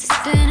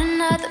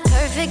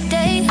perfect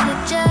date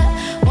with ya.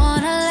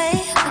 Wanna lay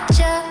with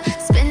ya,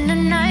 spend the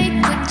night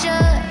with ya,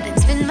 then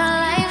spend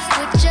my life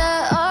with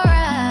ya.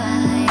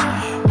 Alright,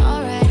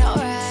 alright,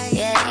 alright.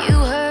 Yeah, you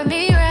heard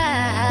me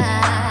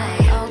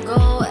right. I'll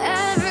go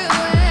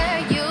everywhere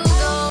you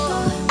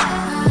go.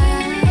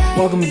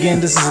 Welcome again.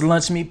 This is the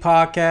Lunch Meat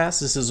Podcast.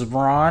 This is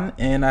Ron,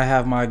 and I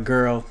have my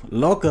girl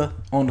Loca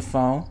on the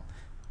phone,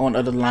 on the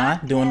other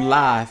line, doing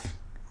live.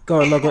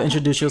 Go ahead, Loca.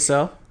 Introduce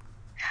yourself.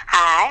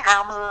 Hi,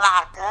 I'm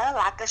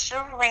Laka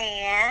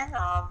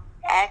Sharan,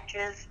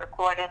 actress,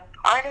 recording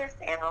artist,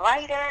 and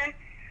writer.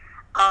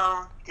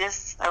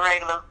 Just a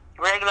regular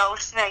old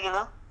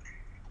schmegular.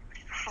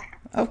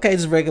 Okay,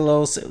 just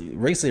regular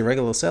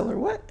seller.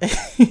 What?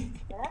 I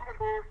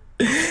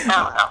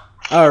don't know.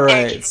 All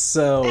right.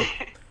 So,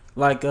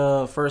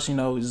 first,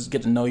 just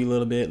get to know you a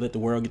little bit. Let the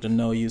world get to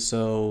know you.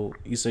 So,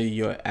 you say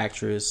you're an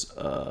actress,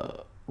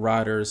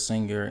 writer,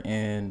 singer,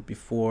 and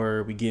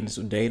before we get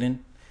into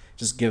dating,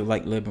 just give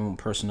like a little bit more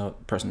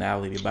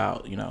personality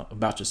about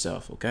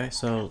yourself. Okay,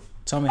 so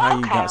tell me how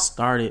you got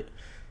started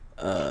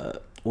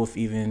with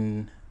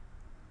even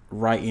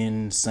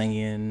writing,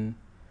 singing,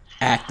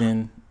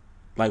 acting.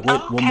 Like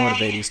what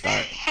motivated you to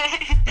start?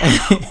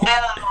 I've been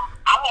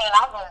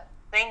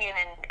singing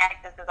and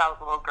acting since I was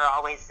a little girl.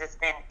 Always just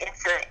been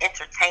into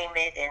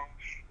entertainment and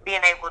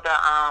being able to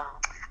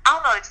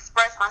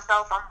express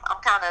myself.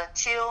 I'm kind of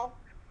chill,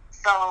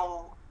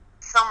 so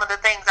some of the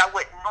things I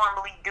wouldn't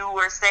normally do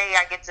or say,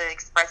 I get to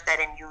express that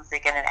in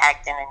music and in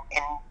acting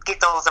and get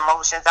those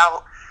emotions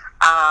out.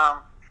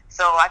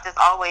 So I just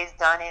always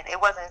done it. It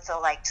wasn't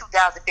until like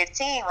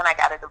 2015 when I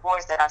got a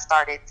divorce that I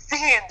started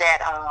seeing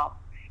that,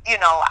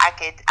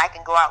 I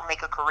can go out and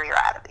make a career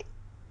out of it.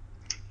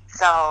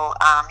 So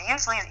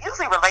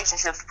usually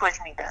relationships push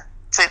me to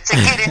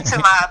get into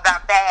my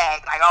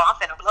bag. Like, I'm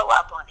finna blow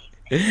up on these.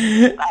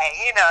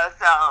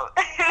 So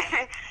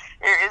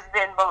it's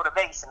been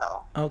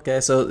motivational.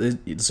 Okay, so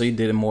you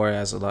did it more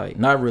as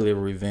not really a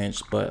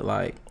revenge, but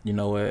I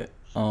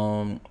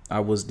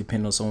was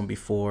dependent on someone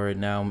before, and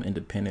now I'm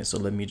independent. So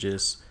let me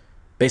just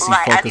basically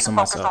focus on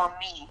myself. On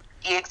me.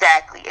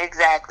 Exactly.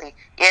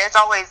 Yeah, it's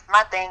always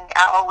my thing.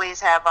 I always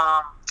have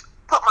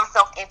put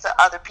myself into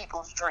other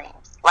people's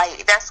dreams.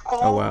 Like, that's cool.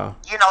 Oh, wow.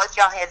 If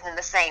y'all heading in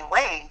the same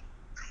way,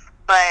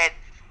 but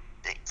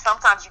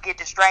sometimes you get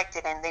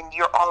distracted and then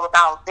you're all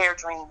about their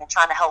dream and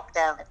trying to help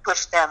them and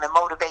push them and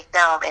motivate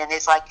them, and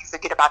it's like you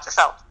forget about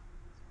yourself.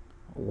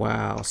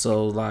 Wow.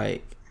 So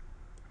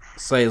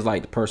say it's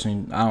like the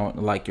person, I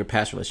don't like your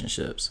past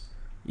relationships.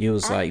 You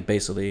was like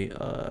basically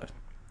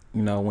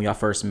when y'all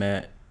first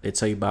met, they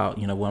tell you about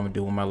what I'm gonna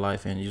do with my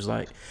life, and you was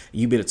like,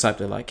 you be the type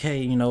that like, hey,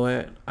 you know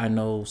what, I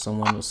know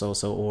someone was so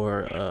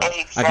or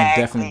Exactly. I can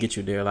definitely get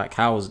you there. Like,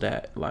 how was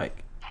that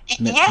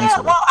mentally?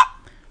 Well,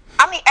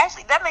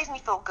 actually, that makes me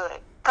feel good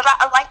because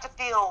I like to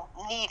feel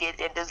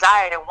needed and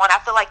desired and wanted. I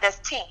feel like that's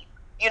team.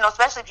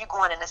 Especially if you're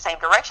going in the same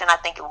direction, I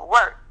think it will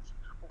work.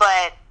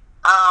 But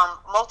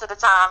most of the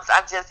times,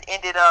 I just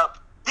ended up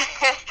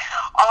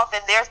off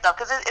in their stuff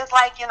because it's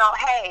like,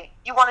 hey,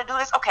 you want to do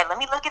this? Okay, let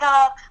me look it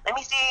up. Let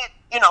me see,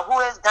 who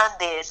has done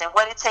this and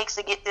what it takes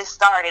to get this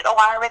started. Oh,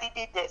 I already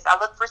did this. I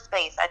looked for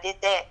space. I did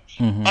that.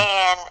 Mm-hmm.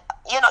 And,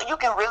 you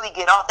can really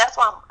get off. That's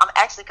why I'm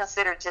actually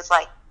considered just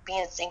like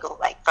being single,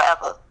 like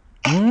forever.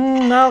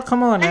 No,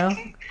 come on now.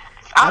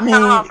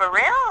 No, for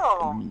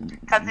real.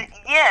 Because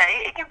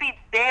it can be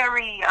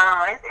very,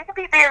 it can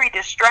be very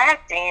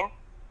distracting,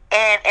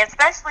 and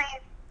especially,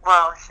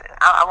 well,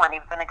 I wasn't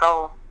even gonna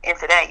go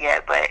into that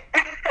yet, but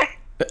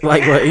you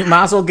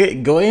might as well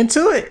go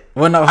into it.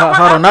 Well, no, hold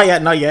on,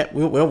 not yet.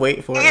 We'll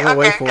wait for it.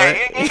 Wait for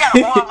it. You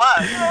gotta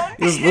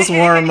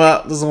warm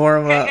up. Let's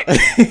warm up.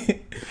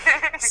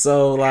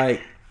 So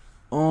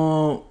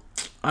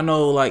I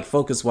know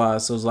focus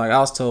wise, so it's I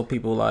always tell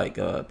people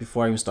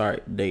before I even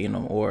start dating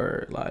them,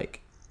 or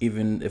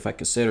even if I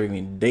consider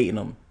even dating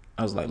them,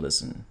 I was like,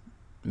 listen,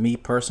 me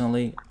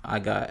personally, I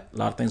got a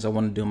lot of things I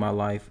want to do in my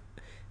life,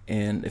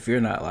 and if you're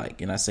not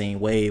in that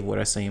same wave or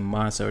that same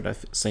mindset or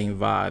that same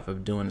vibe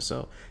of doing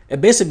so, it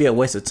basically be a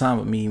waste of time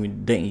with me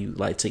even dating you,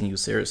 taking you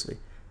seriously,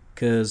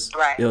 because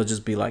it'll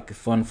just be a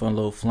fun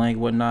little fling,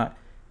 whatnot,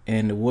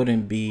 and it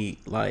wouldn't be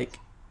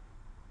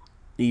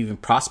even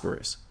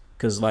prosperous,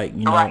 because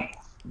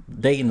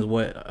dating is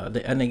what I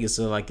think it's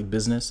a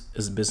business.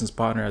 It's a business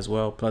partner as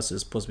well. Plus,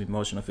 it's supposed to be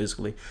emotional,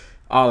 physically,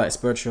 all that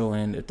spiritual,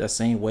 and if that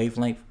same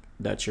wavelength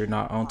that you're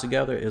not on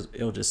together,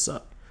 it'll just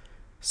suck.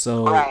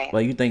 So,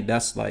 you think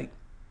that's the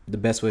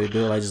best way to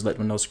do it? Just let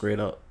them know straight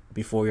up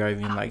before you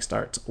even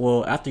start.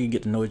 Well, after you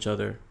get to know each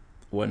other,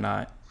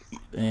 whatnot,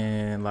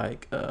 and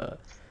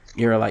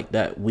you're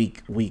that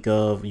week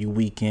of you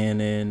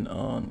weekend, and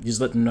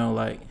just let them know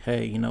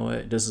hey, you know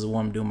what, this is what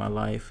I'm doing in my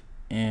life,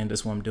 and this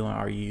is what I'm doing.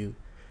 Are you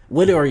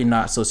with it or you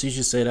not? So should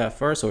you say that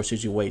first, or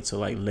should you wait till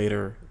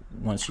later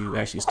once you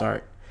actually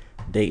start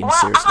dating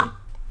seriously?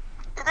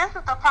 This is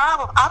the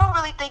problem. I don't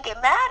really think it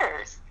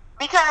matters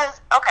because,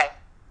 okay,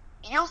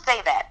 you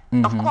say that.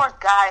 Mm-hmm. Of course,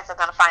 guys are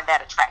gonna find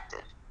that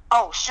attractive.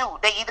 Oh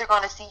shoot, they either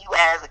gonna see you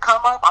as a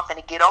come up, I'm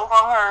finna get over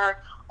on her,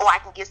 or I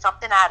can get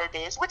something out of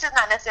this, which is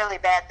not necessarily a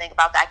bad thing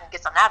about that. I can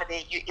get something out of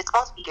it. It's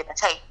supposed to be give and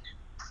take.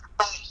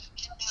 But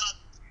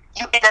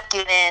you end up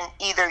getting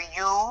either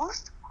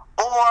used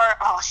or,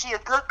 oh, she a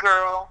good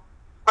girl.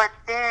 But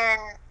then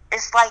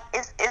it's like,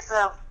 it's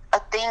a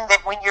thing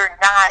that when you're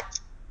not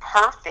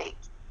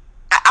perfect,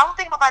 I don't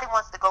think nobody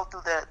wants to go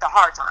through the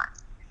hard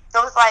times.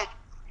 So it's like,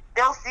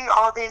 they'll see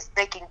all this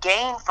they can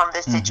gain from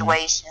this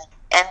situation.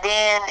 And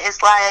then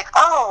it's like,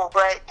 oh,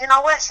 but you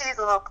know what? She's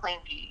a little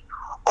clingy.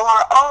 Or,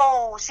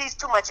 oh, she's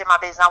too much in my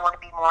business. I want to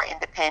be more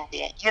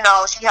independent. You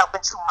know, she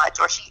helping too much.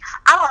 Or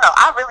I don't know.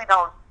 I really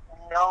don't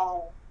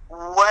know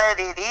what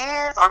it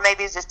is. Or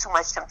maybe it's just too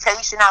much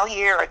temptation out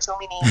here, or too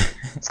many,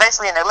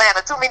 especially in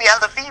Atlanta, too many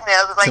other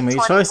females. It's like 20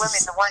 choices. women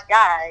to one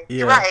guy.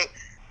 Yeah. Right.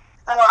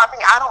 So, I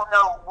mean, I don't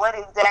know what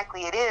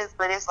exactly it is,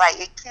 but it's like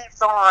it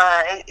keeps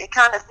on, it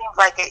kind of seems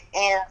like it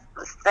ends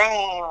the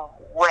same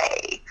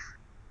way.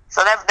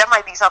 So that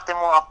might be something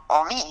more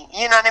on me.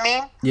 You know what I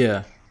mean?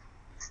 Yeah.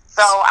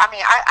 So, I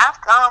mean,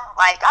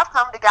 I've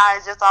come to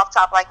guys just off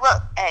top, like,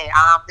 look, hey,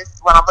 this is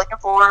what I'm looking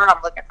for.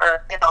 I'm looking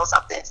for, you know,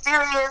 something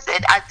serious.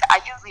 And I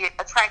usually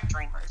attract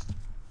dreamers,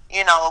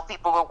 you know,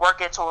 people who are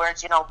working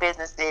towards, you know,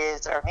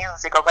 businesses or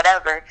music or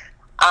whatever.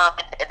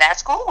 And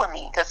that's cool with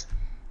me because,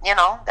 you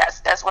know,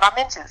 that's what I'm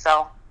into.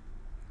 So,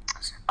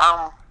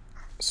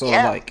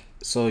 yeah. like,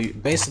 so you,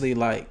 basically,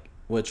 like,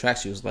 what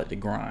attracts you is like the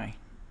grind,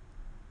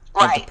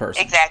 right? of the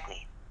person,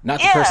 Exactly. Not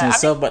the person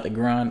itself, but the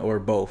grind, or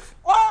both.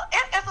 Well,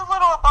 it's a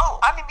little of both.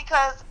 I mean,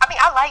 because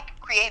I like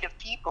creative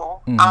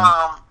people. But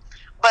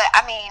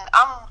I mean,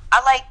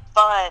 I like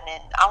fun,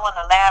 and I want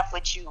to laugh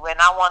with you, and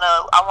I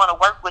want to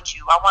work with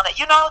you. I want to,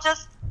 you know,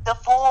 just the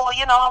full,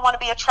 you know, I want to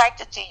be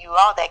attracted to you,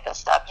 all that good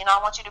stuff. You know,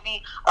 I want you to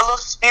be a little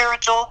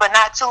spiritual, but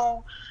not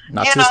too,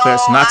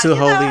 spiritual, not too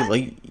holy,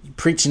 like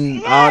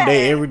preaching all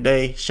day, every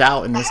day,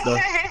 shouting and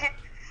stuff.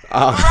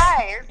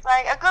 Right, it's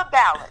like a good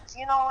balance.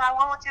 You know, I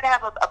want you to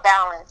have a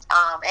balance,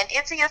 and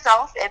into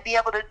yourself, and be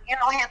able to, you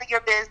know, handle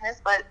your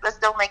business, but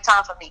still make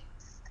time for me.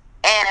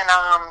 And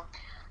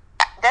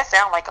that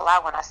sounded like a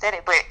lot when I said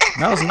it, but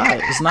no, it's not.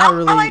 It's not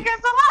really. Like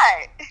it's a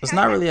lot. It's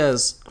not really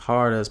as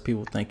hard as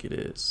people think it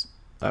is,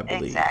 I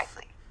believe.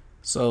 Exactly.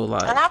 So,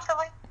 like, and I feel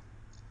like.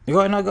 Go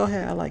ahead. No, go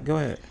ahead. Go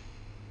ahead.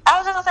 I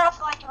was just gonna say, I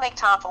feel like you make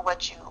time for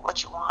what you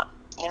want,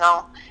 you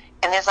know.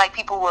 And it's like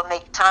people will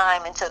make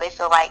time until they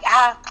feel like,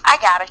 I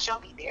got it, she'll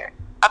be there.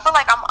 I feel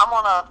like I'm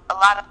on a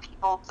lot of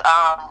people's,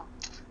 I'm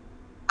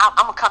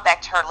gonna come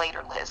back to her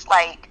later list.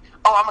 Like,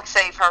 oh, I'm gonna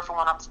save her for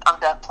when I'm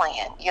done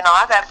playing. You know,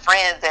 I've had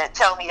friends that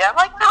tell me that. I'm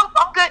like, no,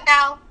 I'm good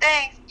now,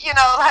 thanks. You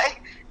know,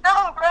 like,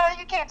 no, bro,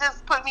 you can't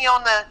just put me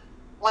on the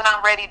when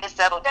I'm ready to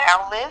settle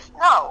down list.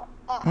 No.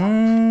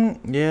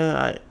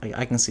 Yeah,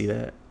 I can see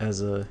that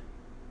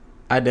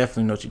I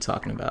definitely know what you're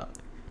talking about.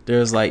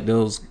 There's like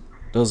those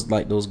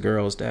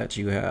girls that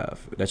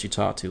you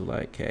talk to,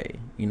 like, hey,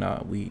 you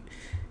know,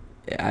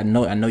 I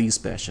know you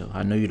special.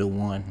 I know you're the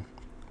one.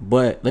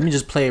 But let me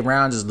just play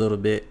around just a little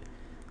bit,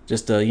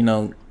 just to, you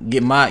know,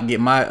 get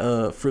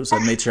my fruits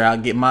up. Make sure I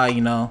get my,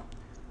 you know,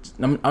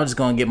 I'm just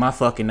gonna get my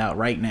fucking out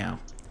right now.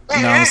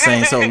 You know what I'm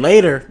saying? So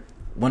later,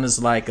 when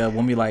it's like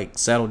when we like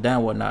settle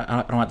down, whatnot,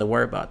 I don't have to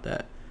worry about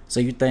that. So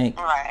you think,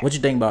 what you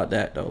think about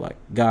that though? Like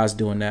guys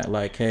doing that,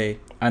 like, hey,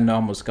 I know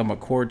I'm gonna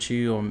court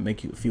you or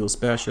make you feel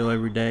special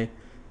every day,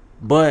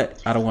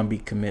 but I don't want to be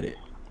committed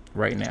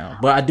right now.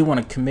 But I do want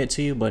to commit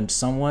to you, but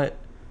somewhat,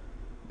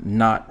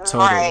 not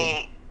totally.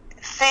 Right.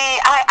 See,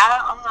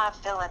 I'm not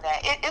feeling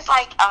that. It's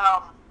like,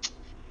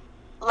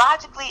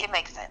 logically, it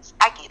makes sense.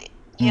 I get it.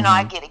 You know,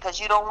 I get it. Because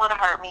you don't want to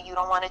hurt me. You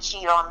don't want to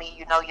cheat on me.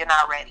 You know, you're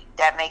not ready.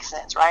 That makes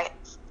sense, right?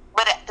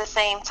 But at the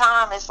same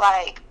time, it's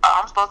like,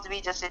 I'm supposed to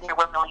be just sitting here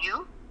waiting on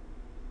you?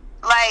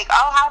 Like,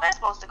 oh, how that's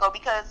supposed to go?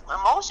 Because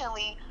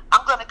emotionally,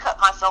 I'm going to cut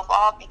myself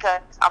off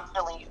because I'm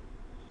feeling you.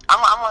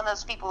 I'm one of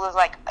those people who's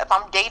like, if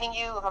I'm dating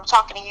you, if I'm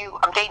talking to you,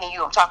 I'm dating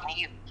you, I'm talking to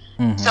you.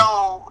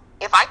 So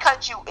if I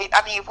cut you,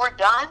 if we're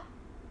done,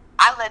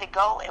 I let it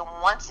go, and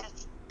once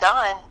it's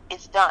done,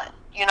 it's done.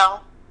 You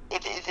know,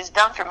 if it's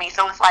done for me,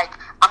 so it's like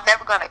I'm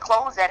never gonna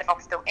close that if I'm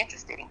still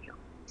interested in you.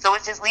 So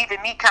it's just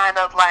leaving me kind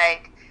of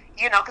like,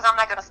 you know, because I'm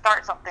not gonna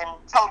start something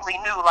totally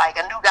new. Like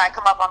a new guy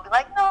come up, I'll be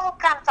like, no, I'm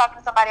kind of talking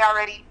to somebody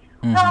already.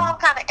 No, I'm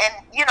kind of,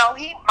 and you know,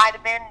 he might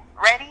have been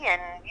ready,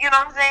 and you know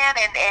what I'm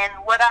saying, and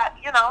what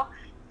you know.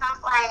 So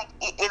it's like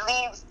it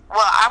leaves.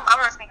 Well, I'm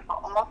not speaking for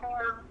all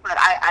females, but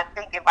I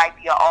think it might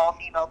be an all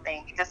female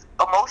thing. You're just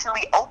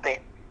emotionally open.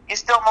 You're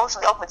still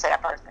emotionally open to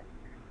that person.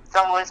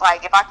 So it's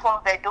like if I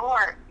close that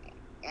door,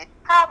 it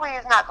probably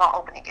is not going to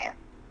open again.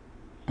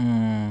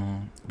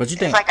 But you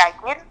think? It's like I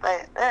get it,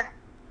 but.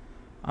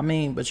 I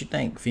mean, but you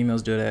think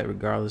females do that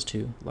regardless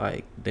too?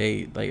 Like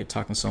you're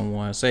talking to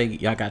someone. Say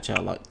y'all got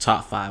y'all like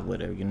top 5,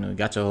 whatever. You know, you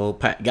got your whole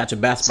got your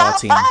basketball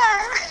team.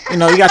 You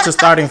know, you got your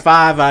starting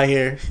 5 out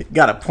here. You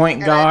got a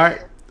point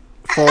guard,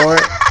 forward.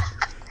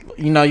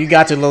 You know, you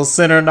got your little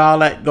center and all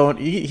that going.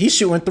 He's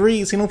shooting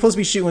threes. He don't supposed to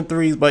be shooting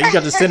threes, but you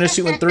got your center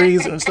shooting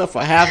threes and stuff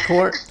for half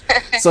court.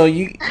 So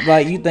you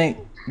think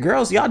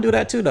girls, y'all do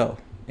that too though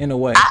in a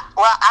way.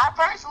 I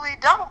personally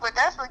don't, but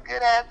that's a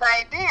good ass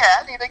idea.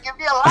 I need to give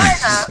you a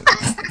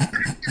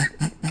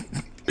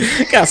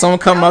Got someone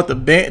coming lineup. off the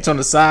bench on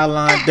the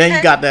sideline. Then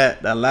you got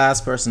that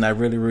last person that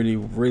really, really,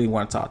 really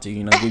want to talk to you.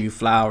 You know, give you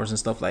flowers and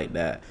stuff like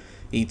that.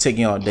 He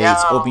taking you on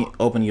dates, Yo,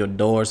 open your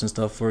doors and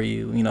stuff for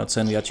you. You know,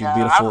 telling you that yo, you're I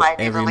beautiful might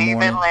need to every leave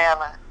morning.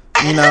 Atlanta.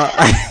 You know,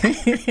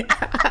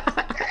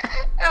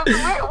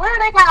 Where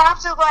they got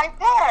options like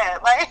that?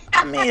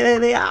 I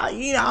mean, they are.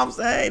 You know what I'm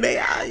saying? They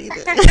are.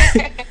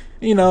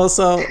 You know,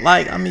 so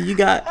like, I mean, you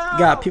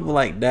got people Oh,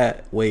 like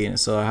that waiting.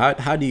 So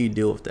how do you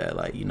deal with that?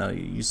 Like, you know,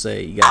 you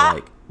say you got I,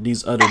 like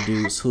these other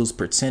dudes who's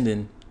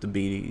pretending to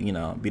be, you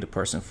know, be the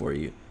person for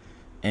you,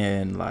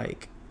 and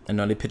like, you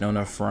know, they put on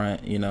their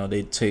front. You know,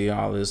 they tell you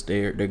all this.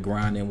 They're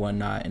grinding and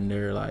whatnot, and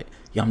they're like,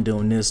 yeah, I'm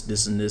doing this,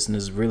 and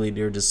this. Really,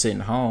 they're just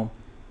sitting home,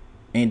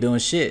 ain't doing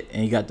shit.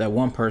 And you got that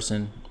one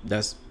person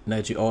that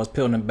you always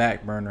put on the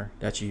back burner,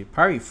 that you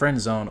probably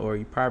friend zone, or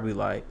you probably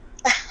like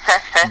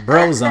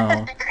bro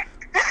zone.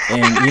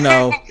 And you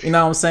know what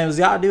I'm saying? Is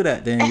y'all do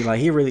that, then you like,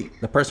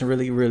 the person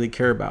really, really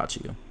care about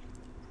you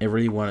and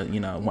really want to,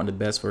 want the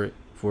best for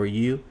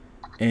you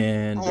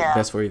and the yeah,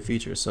 best for your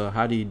future. So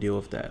how do you deal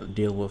with that?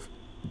 Deal with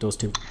those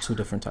two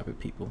different type of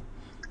people.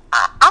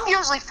 I'm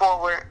usually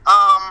forward.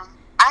 I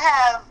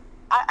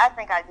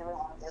think I do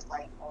have just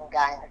like one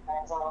guy in the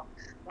friend zone,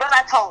 but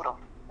I told him,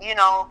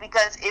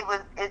 because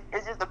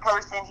it's just a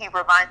person. He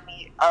reminds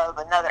me of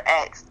another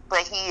ex, but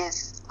he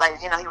is like,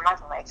 he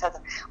reminds me of my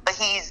ex-husband, but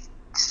he's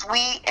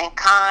sweet and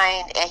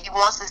kind, and he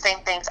wants the same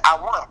things I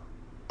want.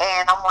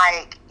 And I'm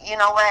like, you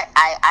know what?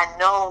 I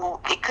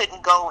know it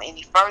couldn't go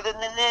any further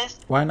than this,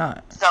 Why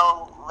not?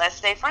 so let's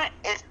stay friends.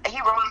 He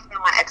reminds me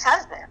of my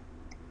ex-husband,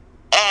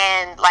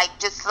 and like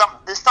just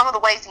some of the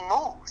ways he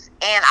moves.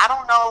 And I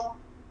don't know.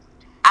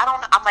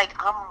 I'm like,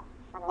 I'm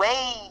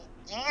way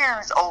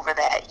years over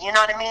that. You know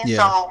what I mean? Yeah.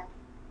 So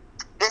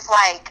it's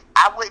like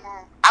I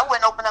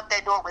wouldn't open up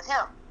that door with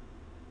him.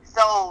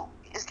 So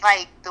it's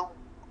like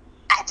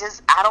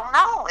I don't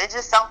know. It's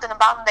just something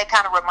about him that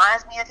kind of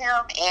reminds me of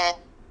him. And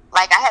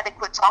like I had to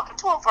quit talking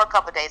to him for a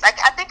couple of days. Like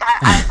I think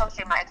I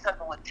associate my ex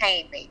husband with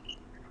pain, maybe.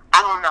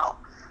 I don't know.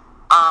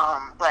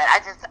 But I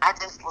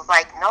just was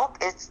like, nope,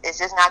 it's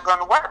just not going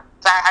to work.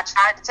 So I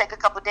tried to take a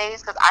couple of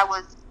days because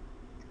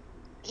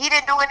he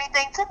didn't do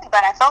anything to me,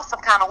 but I felt some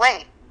kind of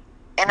way,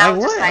 and I Like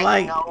was just what?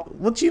 like, Like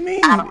what you I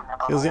mean? don't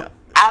Cause know,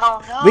 I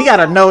don't we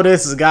gotta know. know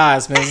this as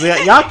guys, man. So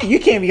y'all, you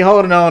can't be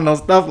holding on no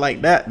stuff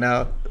like that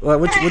now. Like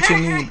what you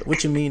mean?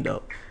 What you mean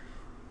though?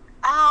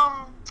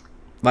 um,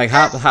 Like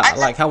just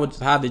I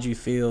just how did you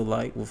feel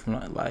like with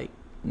like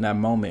in that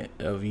moment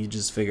of you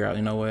just figure out,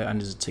 you know what, I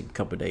need to take a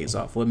couple of days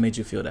off? What made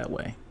you feel that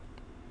way?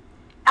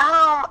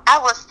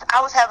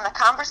 I was having a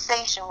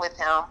conversation with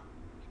him,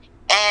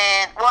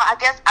 and well, I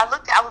guess I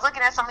was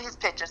looking at some of his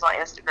pictures on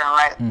Instagram,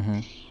 right, Mm-hmm.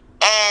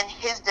 and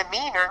his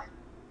demeanor.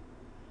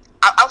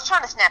 I was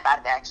trying to snap out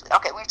of it actually.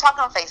 Okay, we were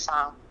talking on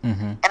FaceTime,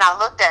 Mm-hmm. and I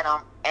looked at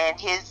him, and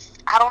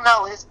I don't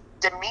know, his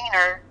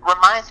demeanor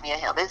reminds me of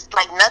him. It's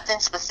like nothing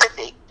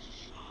specific.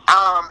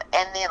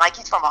 And then like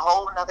he's from a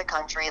whole another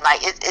country. Like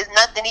it's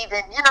nothing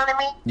even, you know what I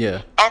mean?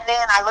 Yeah. And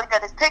then I looked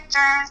at his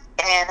pictures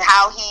and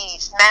how he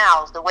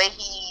smiles, the way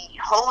he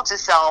holds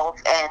himself,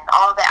 and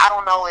all that. I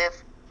don't know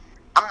if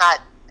I'm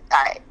not.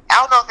 All right. I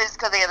don't know if it's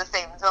because they are the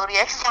same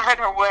zodiac sign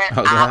or what.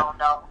 Oh I God. don't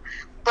know.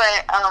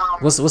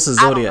 But What's the I don't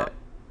know. zodiac?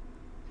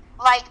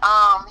 Like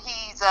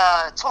he's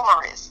a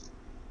Taurus.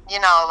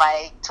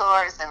 Like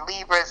Taurus and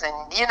Libras and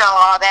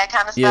all that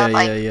kind of Yeah, stuff. yeah,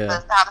 Like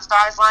yeah. how the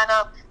stars line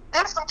up.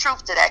 There's some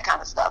truth to that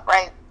kind of stuff,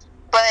 right?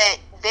 But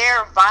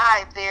their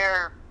vibe,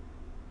 their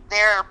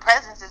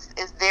presence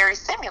is very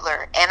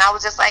similar. And I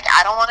was just like,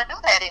 I don't want to do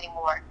that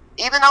anymore.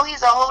 Even though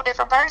he's a whole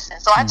different person.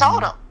 So I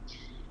told Mm-hmm. him.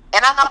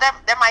 And I know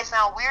that might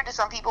sound weird to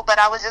some people, but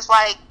I was just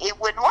like, it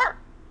wouldn't work.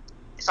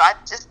 So I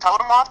just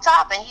told him off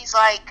top, and he's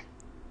like,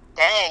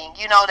 dang,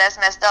 that's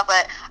messed up.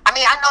 But I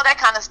mean, I know that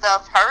kind of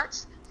stuff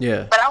hurts,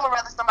 Yeah. but I would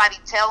rather somebody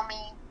tell me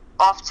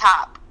off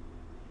top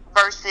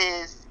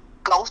versus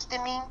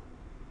ghosting me.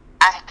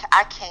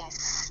 I can't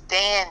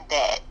stand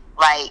that.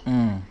 Like,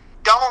 Mm.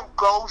 don't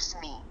ghost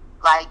me.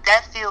 Like,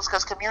 that feels,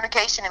 because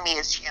communication to me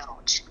is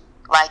huge.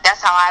 Like,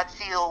 that's how I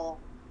feel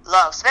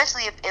love,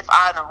 especially if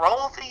I'm in a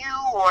role for you,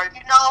 or,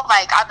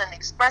 like, I done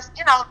express,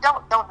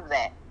 don't do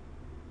that.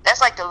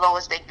 That's like the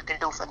lowest thing you can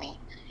do for me.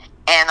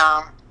 And,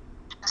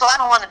 so I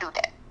don't want to do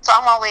that. So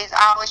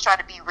I always try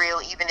to be real,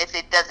 even if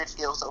it doesn't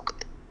feel so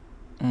good.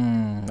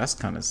 That's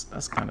kind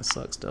of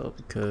sucks though,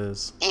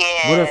 because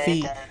what if Yeah, it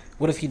he does.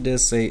 what if he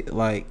does say,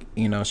 like,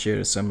 share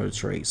the similar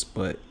traits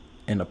but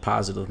in a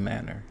positive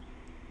manner,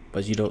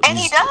 but you don't, And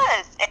he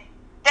does.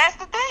 That's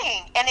the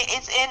thing, and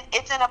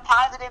it's in a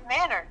positive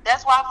manner.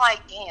 That's why I'm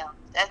like, damn,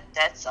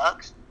 that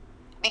sucks.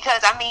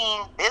 Because I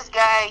mean, this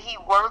guy, he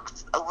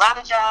works a lot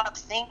of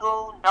jobs,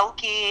 single, no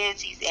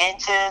kids. He's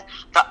into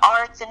the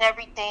arts and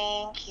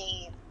everything.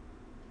 He's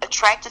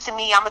attracted to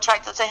me. I'm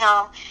attracted to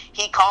him.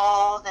 He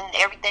calls and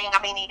everything.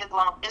 I mean, he has a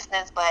long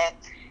business, but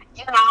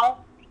you know,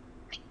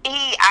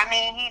 I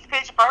mean, he's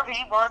pitch perfect.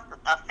 He wants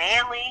a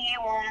family. He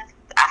wants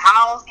a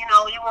house. He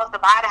wants to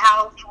buy the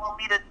house. He wants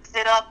me to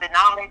sit up and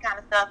all that kind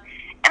of stuff.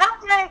 And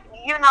I'm like,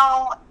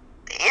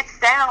 it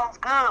sounds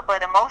good,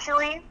 but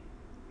emotionally,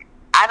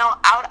 I don't.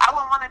 I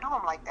wouldn't want to do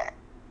him like that.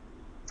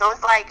 So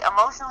it's like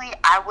emotionally,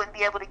 I wouldn't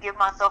be able to give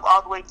myself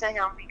all the way to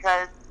him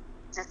because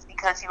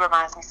he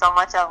reminds me so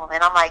much of him,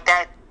 and I'm like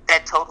that.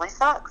 That totally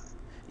sucks.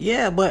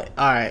 Yeah, but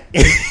all right.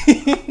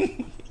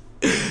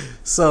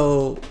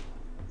 So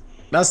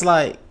that's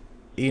like,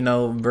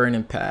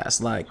 burning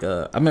past. Like,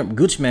 I remember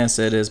Gucci Man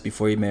said this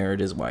before he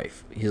married his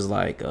wife. He's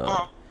like,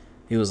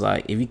 he was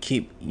like, if you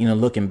keep,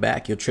 looking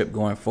back, you'll trip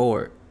going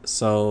forward.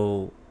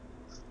 So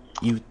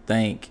you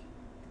think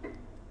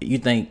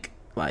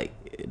like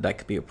that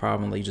could be a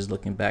problem, like you just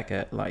looking back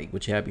at like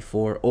what you had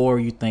before, or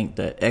you think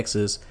that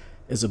exes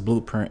is a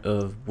blueprint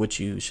of what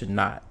you should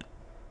not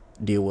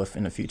deal with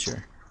in the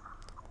future?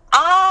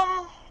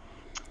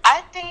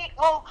 I think,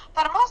 well,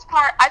 for the most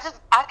part, I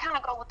kind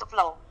of go with the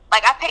flow.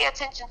 Like, I pay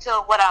attention to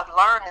what I've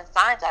learned and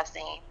signs I've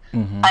seen.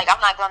 Mm-hmm. Like, I'm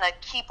not gonna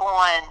keep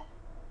on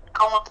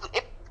going through.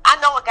 If I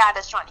know a guy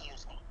that's trying to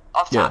use me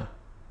off top,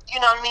 you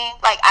know what I mean?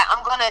 Like,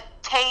 I'm gonna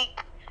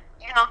take,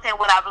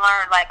 what I've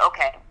learned. Like,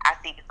 okay, I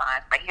see the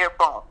signs right here.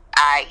 Boom.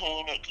 He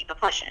ain't it. Keep it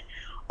pushing.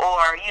 Or,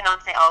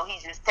 oh,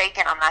 he's just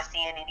taking. I'm not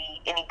seeing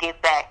any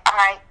give back. All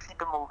right,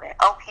 keep it moving.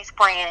 Oh, he's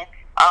playing.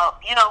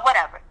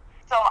 Whatever.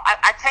 So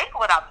I take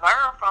what I've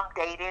learned from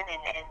dating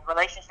and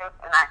relationships,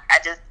 and I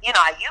just,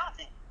 I use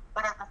it.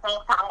 But at the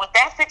same time, with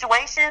that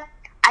situation,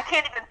 I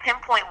can't even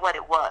pinpoint what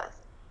it was.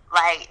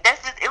 Like,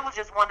 it was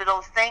just one of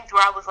those things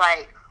where I was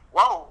like,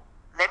 whoa,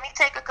 let me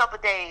take a couple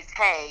days.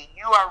 Hey,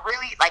 you are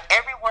really, like,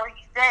 every word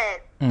he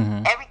said,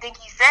 everything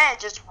he said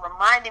just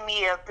reminded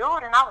me of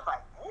dude, and I was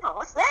like,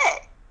 what's that?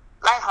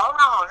 Like, hold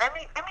on, let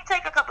me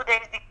take a couple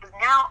days, because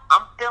now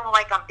I'm feeling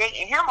like I'm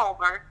dating him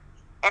over,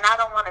 and I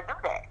don't want to do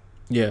that.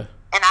 Yeah.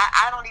 And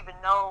I don't even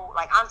know,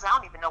 like, honestly, I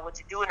don't even know what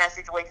to do in that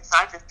situation. So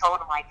I just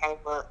told him, like, hey,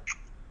 look,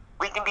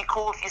 we can be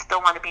cool if you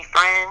still want to be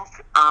friends,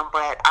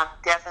 but I'm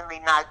definitely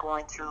not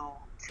going to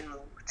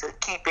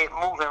keep it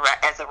moving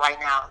as of right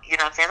now. You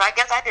know what I'm saying? So I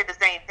guess I did the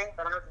same thing,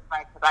 but I was just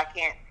like, because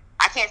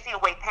I can't see a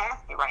way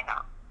past it right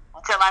now.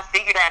 Until I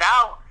figure that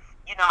out,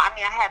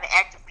 I haven't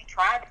actively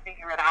tried to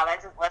figure it out. I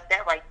just left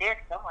that right there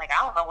because I'm like,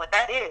 I don't know what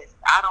that is.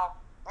 I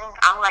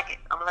don't like it.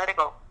 I'm going to let it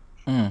go.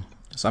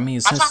 So, I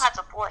mean, I try not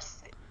to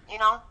force it,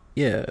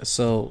 Yeah,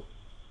 so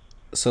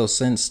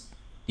since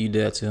you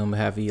did that to him,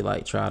 have he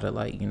like try to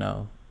like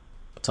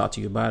talk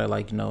to you about it,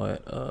 like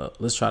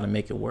let's try to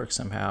make it work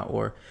somehow,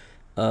 or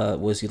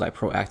was he like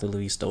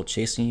proactively still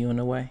chasing you in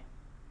a way?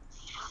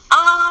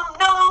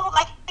 No,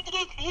 like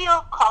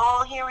he'll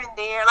call here and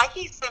there, like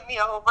he sent me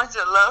a whole bunch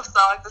of love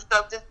songs and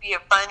stuff, just being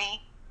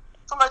funny.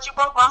 So much you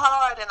broke my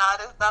heart and all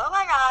this stuff. I'm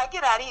like,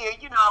 get out of here,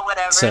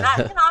 whatever. And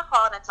I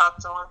called and talked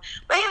to him,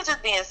 but he was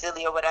just being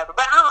silly or whatever.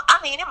 But I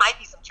mean, it might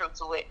be some truth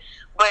to it.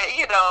 But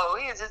he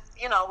was just,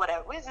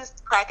 whatever. We was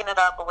just cracking it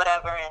up or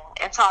whatever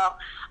and talk.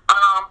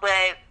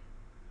 But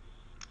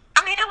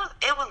I mean,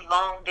 it was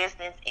long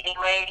distance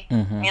anyway.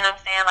 Mm-hmm. You know what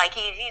I'm saying? Like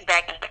he's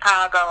back in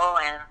Chicago,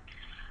 and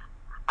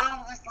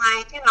I was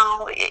like,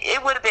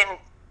 it would have been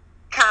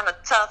kind of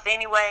tough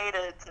anyway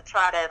to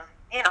try to,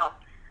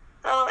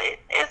 So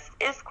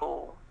it's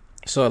cool.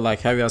 So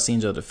like, have y'all seen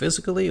each other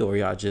physically, or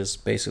y'all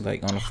just basically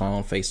like on the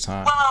phone,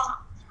 FaceTime? Well,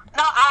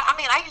 no, I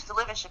mean, I used to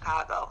live in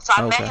Chicago, so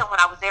I met him when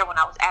I was there when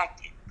I was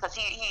acting, because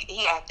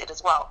he acted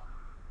as well.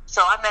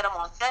 So I met him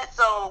on set.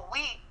 So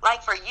we,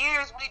 like, for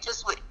years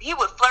he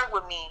would flirt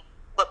with me,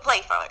 but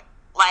play flirt.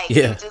 Like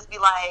he would just be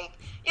like,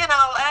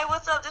 hey,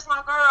 what's up? This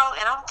my girl,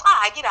 and I'm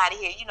get out of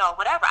here,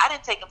 whatever. I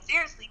didn't take him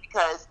seriously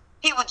because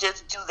he would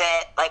just do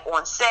that like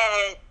on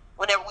set,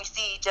 whenever we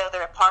see each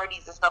other at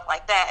parties and stuff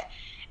like that.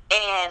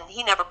 And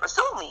he never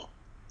pursued me.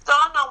 So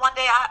I know one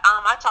day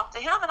I talked to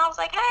him and I was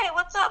like, hey,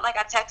 what's up? Like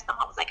I texted him.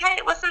 I was like, hey,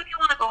 what's up? You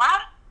want to go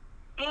out?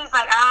 And he's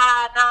like,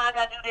 no, I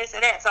got to do this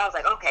and that. So I was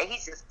like, okay,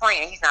 he's just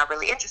playing. He's not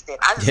really interested.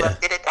 I just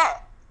left it at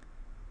that.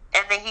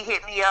 And then he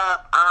hit me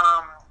up,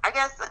 I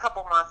guess a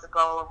couple months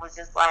ago, and was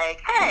just like,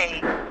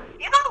 hey,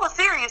 it was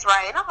serious,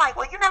 right? And I'm like,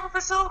 well, you never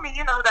pursued me,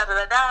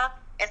 da-da-da-da.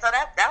 And so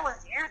that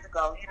was years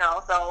ago,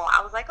 so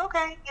I was like,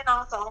 okay, so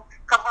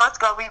a couple months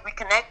ago we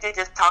reconnected,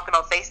 just talking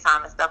on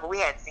FaceTime and stuff, but we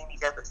hadn't seen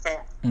each other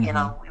since, we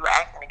were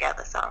acting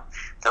together, so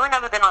we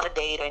never been on a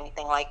date or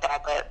anything like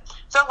that, but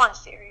so it wasn't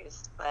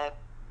serious, but.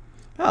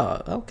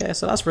 Oh, okay,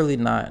 so that's really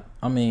not,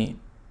 I mean,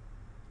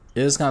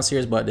 it is kind of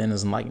serious, but then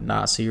it's like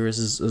not serious,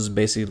 it's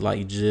basically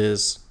like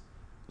just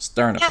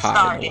stirring a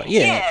pot in a way.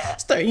 Yeah.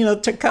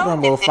 Cover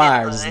on both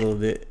fires a little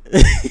bit.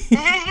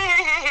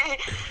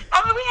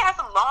 I mean, we had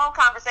some long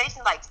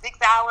conversations, like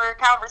 6-hour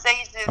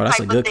conversations. Oh, that's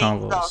type a good of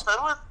things, convo. So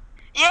it was,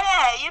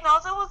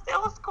 so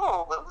it was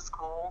cool. It was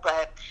cool,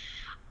 but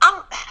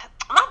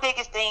my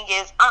biggest thing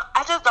is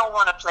I just don't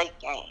want to play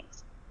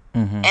games,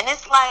 and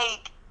it's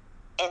like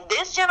in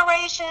this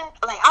generation,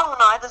 like I don't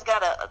know, I just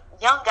got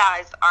young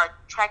guys are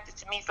attracted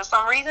to me for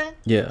some reason.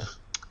 Yeah.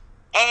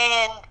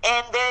 And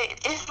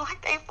it's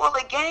like they full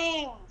of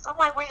games. I'm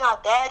like, where y'all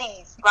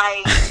daddies?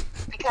 Like,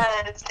 because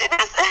it is.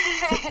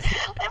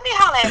 Let me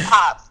holler at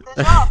Pops, because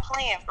y'all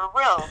playing for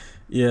real.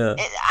 Yeah. And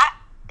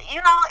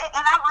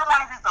I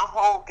realize it's a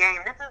whole game.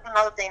 This is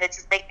another thing that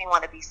just makes me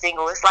want to be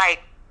single. It's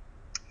like,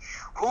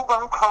 who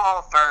gonna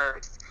call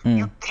first?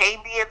 You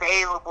can't be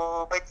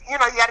available, but you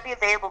gotta be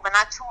available, but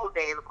not too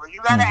available. You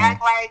gotta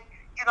act like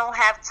you don't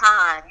have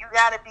time. You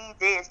gotta be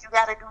this. You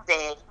gotta do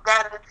that. You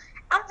gotta.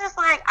 I'm just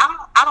like,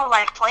 I don't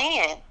like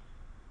playing,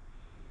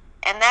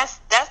 and that's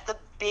the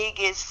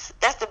biggest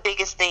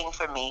thing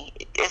for me.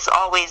 It's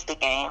always the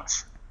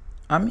games.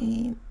 I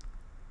mean,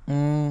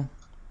 I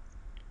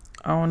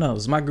don't know.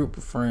 It's my group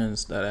of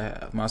friends that I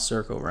have, my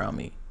circle around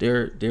me.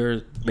 They're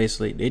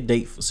basically, they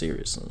date for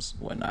seriousness,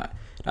 whatnot.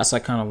 That's I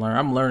kind of learn.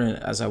 I'm learning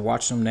as I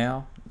watch them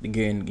now,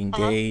 getting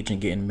engaged and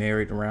getting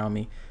married around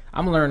me.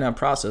 I'm learning that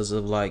process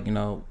of like,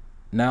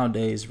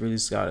 nowadays really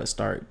just gotta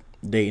start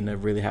dating to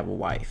really have a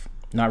wife.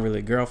 Not really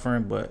a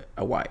girlfriend, but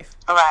a wife.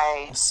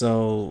 Right.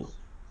 So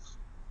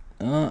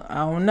I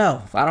don't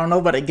know. I don't know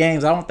about the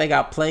games. I don't think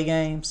I play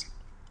games.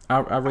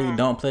 I really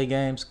don't play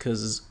games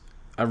because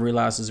I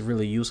realize it's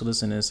really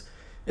useless and it's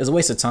a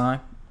waste of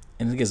time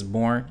and it gets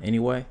boring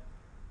anyway.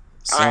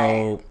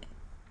 So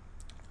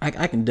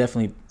I can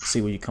definitely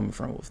see where you're coming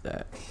from with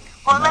that.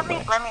 Well, let me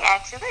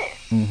ask you this.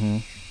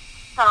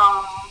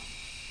 So,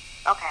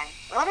 okay.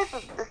 Well, this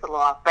is a little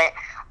off, but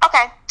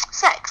okay.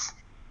 Sex.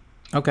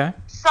 Okay.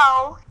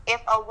 So, if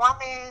a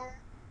woman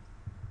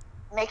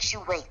makes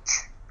you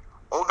wait,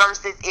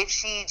 versus if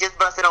she just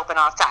busted open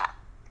off top,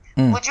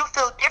 would you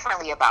feel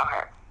differently about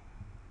her?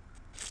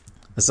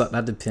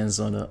 That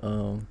depends on the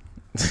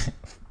This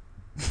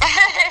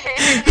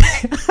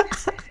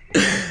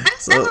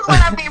is what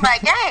I mean by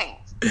games.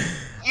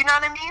 You know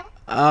what I mean?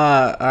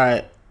 All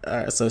right.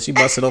 So she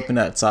busted open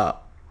that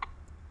top.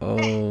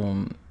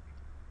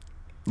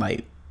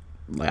 Like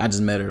I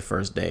just met her the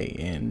first day,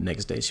 and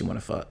next day she want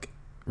to fuck.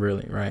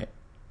 Really, right?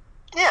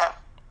 Yeah.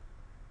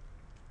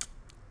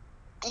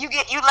 You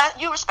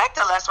respect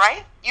her less,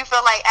 right? You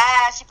feel like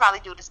she probably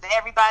do this to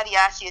everybody.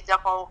 She a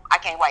jump on. I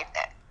can't wipe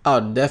that.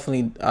 I'll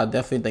definitely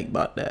think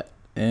about that.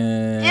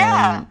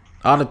 And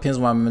all depends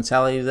on my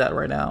mentality is at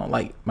right now.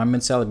 Like my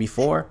mentality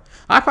before,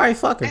 I probably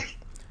fuck her.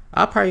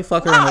 I'll probably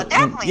fuck her.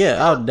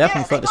 I'll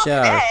definitely fuck the shit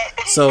out of her.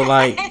 So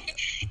like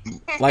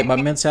my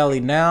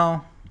mentality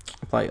now,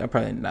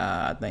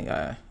 I think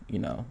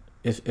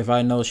if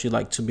I know she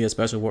like to be a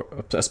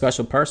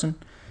special person,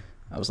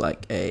 I was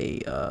like,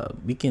 hey,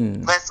 we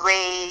can. Let's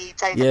wait.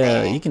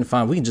 Yeah, we can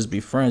just be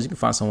friends. You can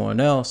find someone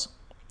else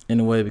in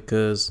a way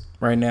because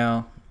right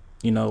now,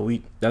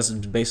 that's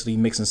basically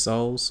mixing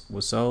souls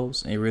with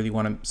souls, and you really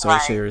want to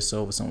share your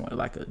soul with someone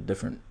like a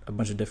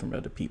bunch of different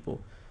other people.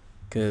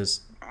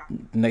 Because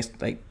next,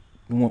 like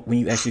when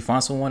you actually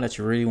find someone that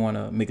you really want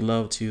to make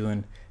love to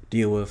and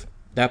deal with,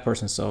 that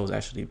person's soul is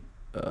actually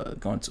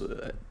going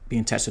to be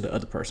attached to the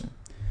other person,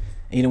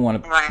 and you don't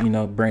want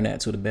to bring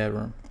that to the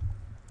bedroom.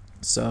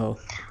 So,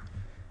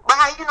 but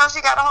how you know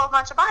she got a whole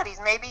bunch of bodies?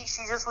 Maybe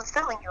she just was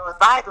feeling you and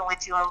vibing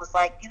with you and was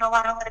like, you know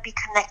what, I want to be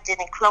connected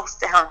and close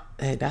to him.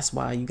 Hey, that's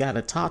why you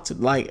gotta talk to.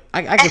 Like,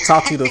 I can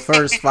talk to you the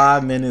first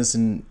 5 minutes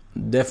and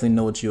definitely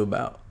know what you're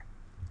about.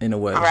 In a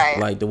way,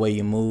 like the way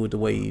you move, the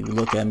way you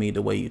look at me,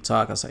 the way you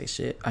talk. I was like,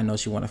 shit, I know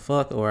she want to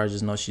fuck, or I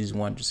just know she's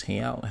want to just hang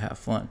out and have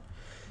fun.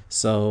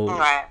 So,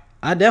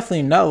 I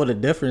definitely know what the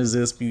difference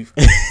is if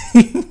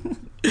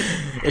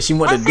she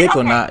want the dick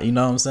or not. You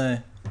know what I'm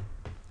saying?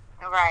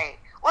 Right.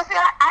 Well, see,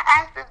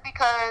 I asked this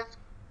because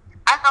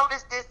I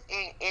noticed this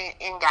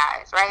in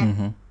guys, right?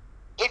 Mm-hmm.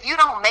 If you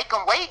don't make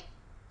him wait,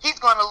 he's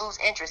going to lose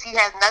interest. He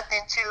has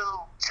nothing to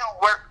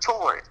work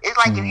towards. It's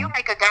like if you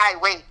make a guy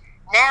wait,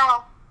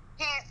 now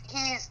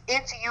he's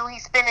into you.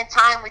 He's spending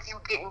time with you,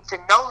 getting to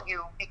know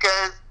you,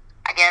 because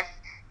I guess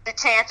the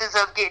chances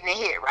of getting a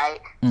hit, right?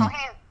 So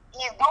he's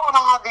doing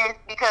all this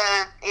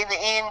because in the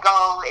end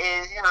goal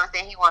is, he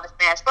want to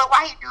smash. But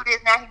why he do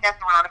this, now he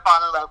messing around and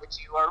fall in love with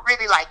you or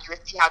really like you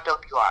and see how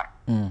dope you are.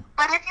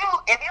 But if you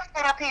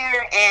sit up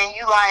here and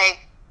you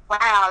like,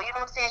 wow, you know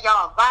what I'm saying,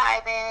 y'all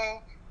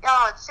vibing,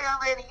 y'all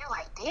chilling, and you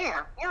like,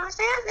 damn, you know what I'm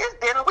saying, it's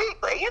been a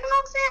week, but you know what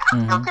I'm saying,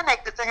 I'm still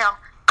connected to him.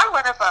 I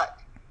wanna fuck.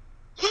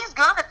 He's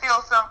gonna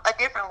feel a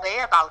different way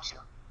about you.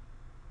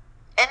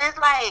 And it's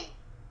like,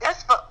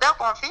 that's fucked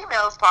up on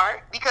females'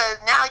 part, because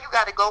now you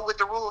got to go with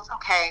the rules.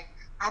 Okay,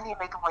 I need to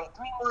make him wait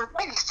 3 months,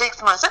 maybe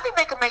 6 months. Let me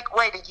make him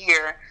wait a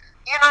year.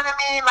 You know what I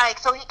mean? Like,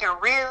 so he can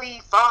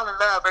really fall in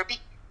love or be.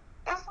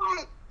 It's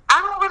like,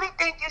 I don't really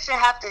think you should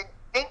have to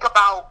think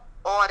about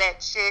all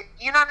that shit.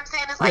 You know what I'm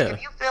saying? It's like,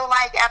 if you feel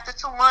like after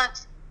 2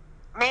 months,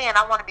 man,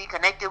 I want to be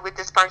connected with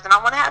this person, I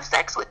want to have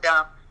sex with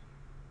them,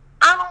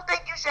 I don't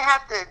think you should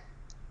have to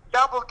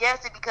double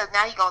guess it, because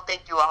now he gonna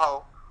think you a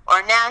hoe.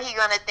 Or now he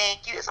gonna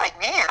think you. It's like,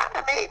 man, I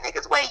done made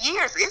niggas wait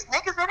years. It's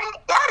niggas that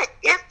ain't got it.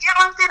 You know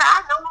what I'm saying?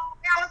 I know, you know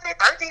what I'm saying,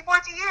 13,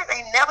 14 years,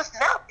 ain't never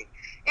snubbed it.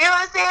 You know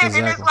what I'm saying? Exactly.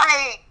 And it's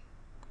like,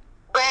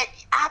 but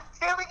I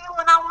feel you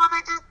when I want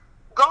to just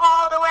go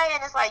all the way,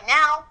 and it's like,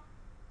 now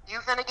you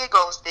finna get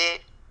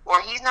ghosted,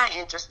 or he's not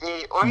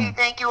interested, or he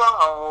think you a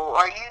hoe,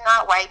 or you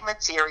not white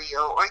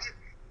material, or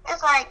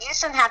It's like you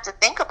shouldn't have to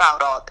think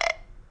about all that.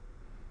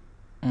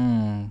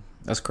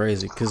 That's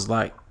crazy. Cause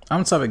like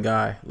I'm the type of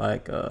guy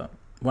like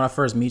when I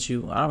first meet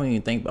you, I don't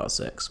even think about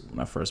sex when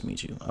I first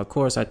meet you. Of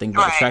course, I think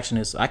about Right. attraction.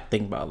 Is I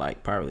think about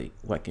like probably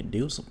what I can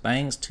do some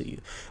things to you,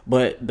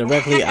 but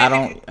directly I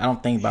don't. I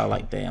don't think about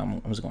like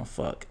damn I'm just gonna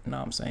fuck. You know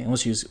what I'm saying?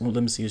 Let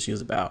me see what she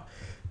was about.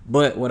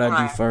 But what I do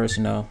Right. first,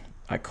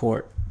 I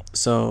court.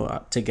 So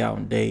I take you out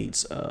on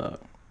dates,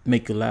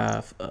 make you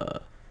laugh,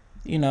 open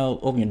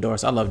your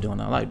doors. I love doing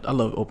that. I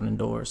love opening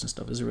doors and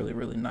stuff. It's really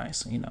really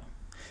nice. And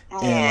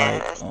Yeah,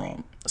 like that's nice.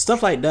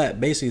 stuff like that.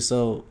 Basically,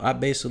 so I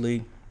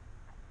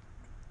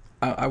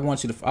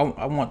want you to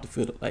I want to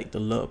feel like the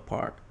love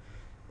part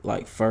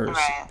like first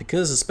Right.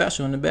 because it's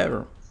special in the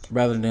bedroom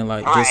rather than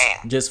like Right.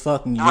 just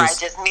fucking you Right.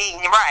 just Just me.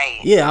 Right.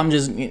 yeah I'm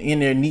just in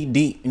there knee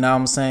deep. You know what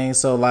I'm saying?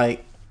 So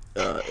like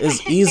it's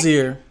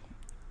easier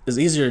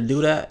to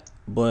do that.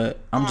 But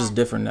I'm just Mhm.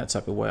 different that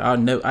type of way. I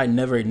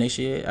never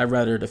initiate. I'd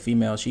rather the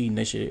female she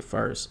initiate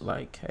first.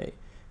 Like, hey,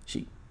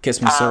 she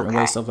kiss me a certain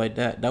way, Okay. stuff like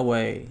that. That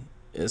way,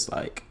 it's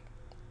like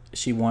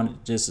she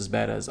wanted just as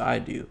bad as I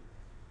do,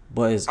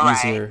 but it's Right.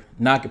 easier.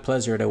 Not get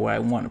pleasure the way I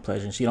want to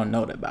pleasure, and she don't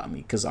know that about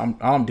me because all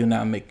I'm doing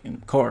now I'm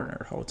making corner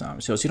the whole time,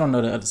 so she don't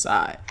know the other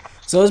side.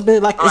 So it's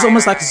Right.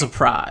 almost like a Right.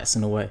 surprise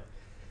in a way.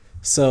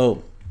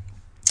 So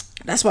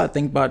that's what I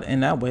think about it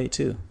in that way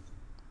too.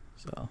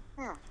 So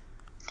Right.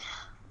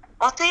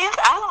 Well, see, I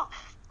don't.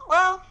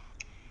 Well,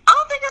 I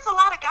don't think there's a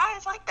lot of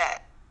guys like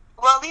that.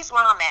 Well, at least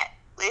where I'm at,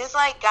 it's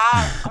like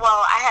guys.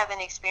 Well, I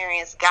haven't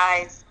experienced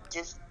guys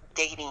just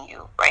dating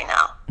you right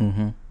now.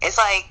 mm-hmm. It's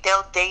like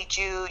they'll date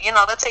you.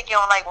 They'll take you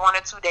on like 1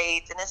 or 2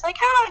 dates, and it's like,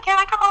 "Hi, can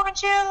I come over and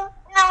chill?"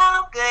 No,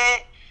 I'm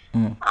good.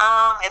 Mm.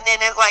 And then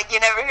it's like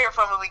you never hear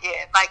from them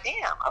again. Like,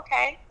 damn,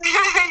 okay.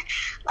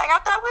 Like I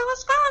thought we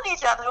was feeling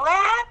each other. What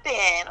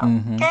happened?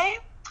 Mm-hmm. Okay,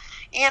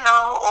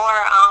 or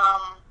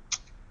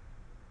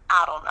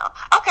I don't know.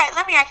 Okay,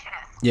 let me ask you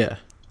this. Yeah.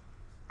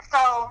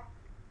 So,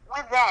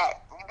 with that,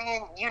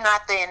 being you're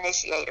not the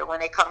initiator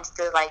when it comes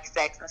to like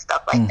sex and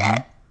stuff like Mm-hmm.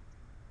 that.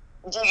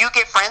 Do you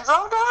get friend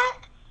zoned a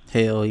lot?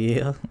 Hell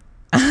yeah.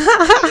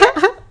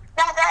 Yeah.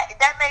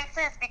 That makes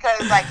sense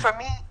because like for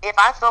me, if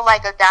I feel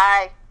like a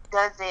guy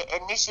doesn't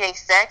initiate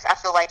sex, I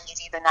feel like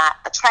he's either not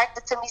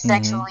attracted to me Mm-hmm.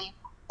 sexually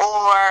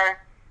or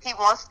he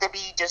wants to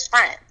be just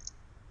friends.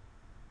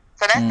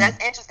 So that's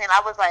interesting.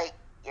 I was like,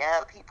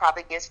 yeah, he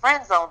probably gets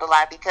friend zoned a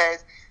lot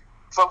because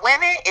for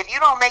women, if you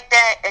don't make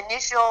that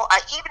initial,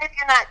 even if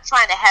you're not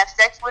trying to have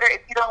sex with her,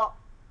 if you don't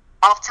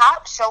off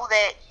top show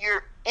that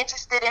you're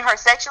interested in her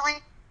sexually,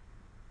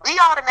 we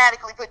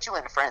automatically put you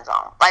in the friend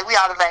zone. Like we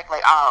automatically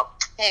like, oh,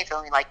 he ain't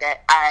feeling me like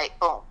that. All right,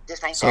 boom,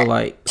 this ain't So that,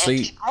 like and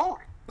keep moving.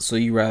 so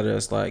you rather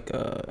it's like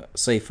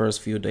say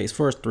first few days,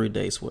 first 3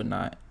 days,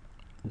 whatnot.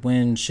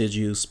 When should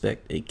you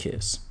expect a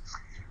kiss?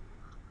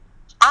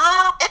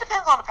 It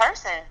depends on the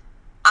person,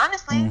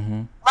 honestly.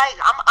 Mm-hmm. Like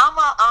I'm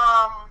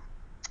a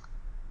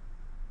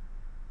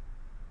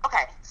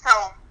okay, so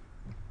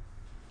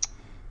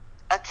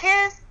a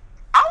kiss,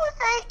 I would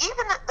say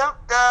even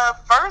the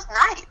first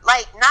night,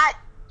 like not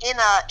in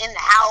the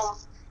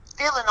house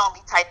feeling on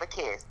me type of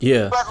kiss,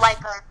 Yeah. but like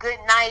a good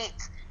night.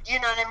 You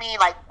know what I mean?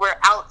 Like we're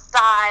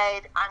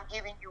outside, I'm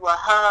giving you a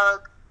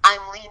hug, I'm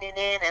leaning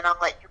in, and I'm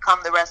letting you come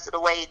the rest of the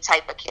way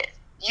type of kiss.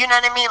 You know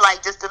what I mean?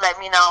 Like just to let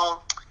me know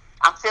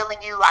I'm feeling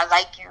you, I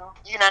like you.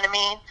 You know what I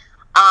mean?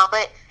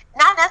 But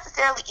not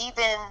necessarily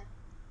even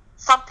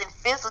something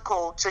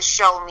physical to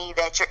show me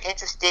that you're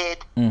interested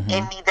Mm-hmm.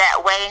 in me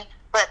that way,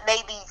 but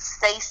maybe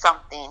say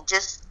something,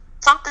 just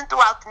something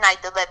throughout the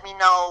night to let me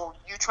know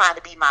you trying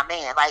to be my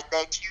man, like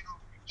that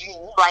you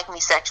like me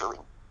sexually.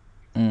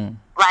 Mm.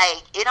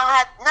 Like it don't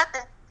have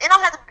nothing. It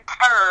don't have to be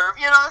curve.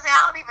 You know what I'm saying?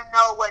 I don't even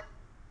know what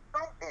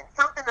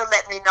something to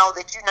let me know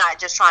that you're not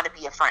just trying to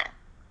be a friend.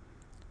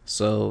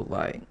 So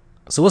like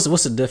so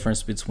what's the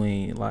difference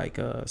between like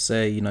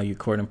say you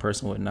courting a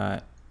person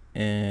whatnot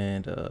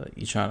and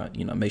you trying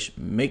to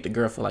make the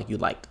girl feel like you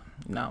like them.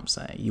 You know what I'm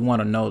saying? You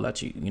want to know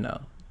that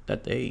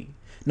that they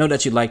know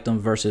that you like them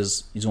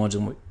versus you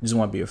just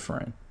want to be a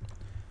friend.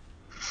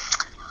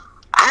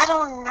 I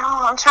don't know.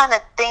 I'm trying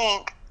to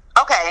think.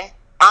 Okay.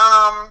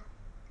 Um.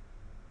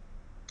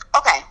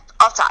 Okay.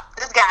 Off top,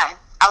 this guy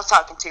I was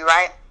talking to,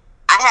 right?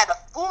 I had a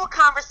full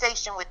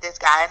conversation with this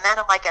guy. I met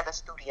him like at the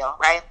studio,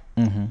 right?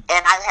 Mm-hmm. And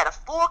I had a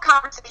full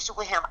conversation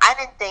with him. I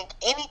didn't think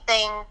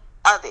anything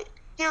of it.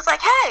 He was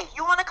like, "Hey,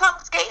 you want to come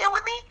skating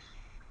with me?"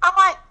 I'm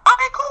like,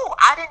 "Okay, cool."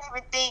 I didn't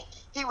even think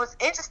he was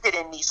interested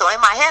in me. So in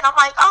my head, I'm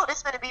like, "Oh, this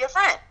is gonna be a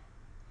friend."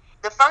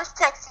 The first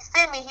text he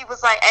sent me, he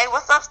was like, "Hey,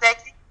 what's up,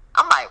 sexy?"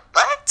 I'm like,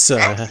 "What? So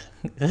Sexy?"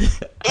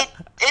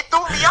 It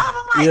threw me off.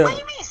 I'm like, "What yeah.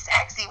 do you mean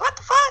sexy? What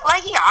the fuck?"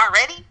 Like he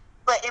already.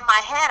 But in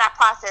my head, I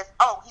processed,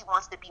 "Oh, he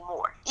wants to be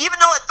more." Even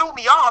though it threw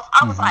me off,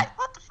 I was Mm-hmm. like,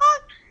 "What the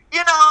fuck?"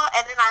 And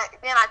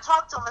then I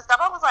talked to him and stuff.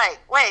 I was like,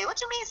 "Wait, what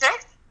you mean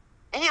sexy?"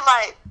 And he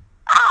like,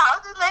 "Oh,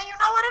 I'm just letting you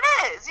know what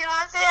it is." You know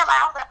what I'm saying?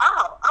 Like I was like,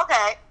 "Oh,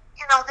 okay."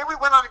 Then we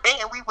went on a date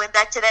and we went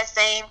back to that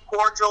same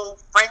cordial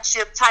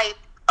friendship type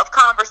of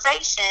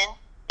conversation,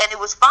 and it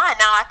was fine.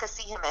 Now I could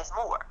see him as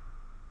more.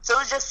 So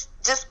it's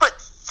just put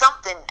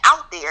something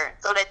out there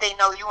so that they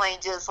know you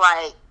ain't just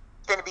like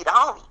finna be the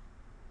homie.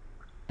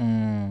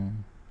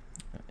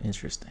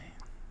 Interesting.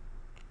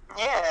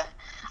 Yeah,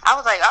 I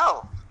was like,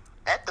 oh,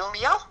 that threw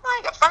me off.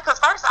 Like, because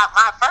first,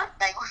 my first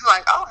thing was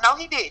like, oh no,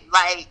 he didn't.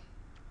 Like,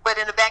 but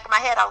in the back of my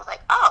head, I was like,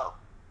 oh,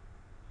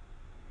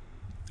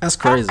 That's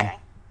crazy. okay,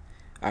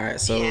 All right,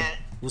 so yeah.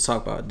 we'll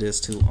talk about this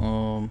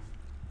too.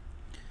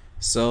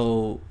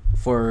 So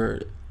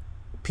for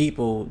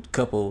people,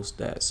 couples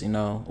that's,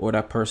 or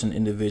that person,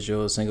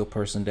 individual, single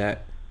person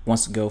that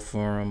wants to go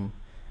from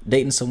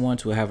dating someone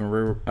to having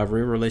a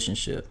real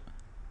relationship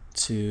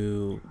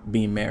to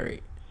being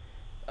married.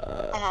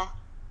 Mm-hmm.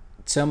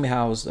 Tell me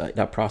how was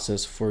that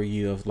process for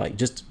you of like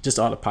just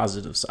all the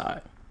positive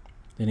side.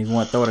 And if you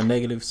want to throw the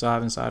negative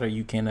side inside, or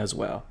you can as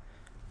well.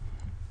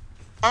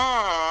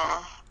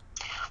 Mm.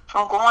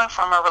 From going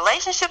from a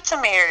relationship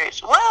to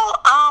marriage.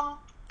 Well,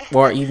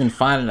 Or even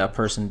finding that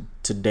person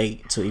to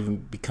date to even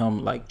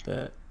become like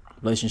that I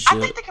think relationship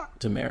the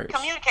to marriage.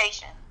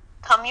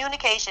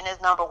 communication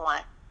is number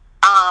one.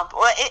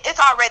 Well, it's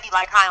already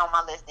like high on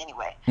my list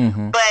anyway.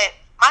 Mm-hmm. But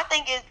my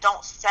thing is,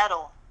 don't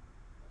settle.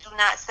 Do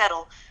not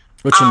settle.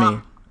 What you Um,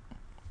 mean?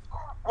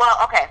 well,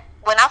 okay.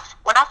 When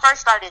I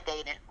first started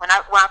dating, when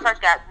I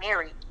first got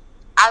married,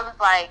 I was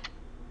like,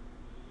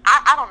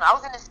 I don't know. I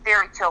was in this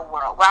fairy tale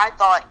world where I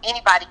thought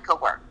anybody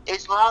could work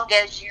as long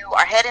as you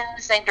are heading in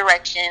the same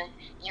direction.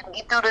 You can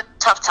get through the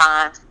tough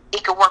times.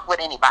 It could work with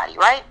anybody,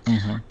 right?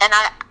 Mm-hmm. And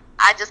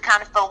I just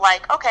kind of felt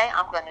like, okay,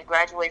 I'm going to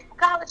graduate from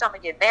college. I'm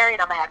going to get married.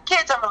 I'm going to have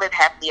kids. I'm going to live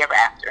happily ever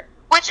after.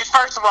 Which is,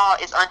 first of all,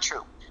 is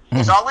untrue.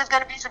 There's Mm-hmm. always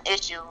going to be some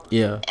issues,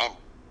 Yeah. and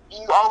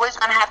you always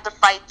going to have to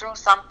fight through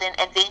something,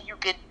 and then you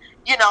could,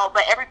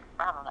 But I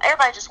don't know.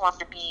 Everybody just wants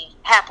to be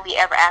happily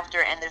ever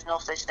after, and there's no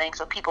such thing.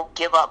 So people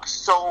give up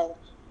so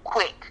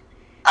quick.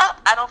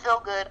 I don't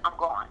feel good. I'm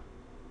gone.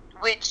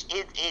 Which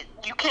is it?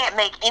 You can't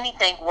make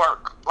anything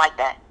work like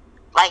that.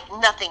 Like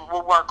nothing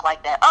will work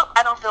like that.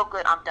 I don't feel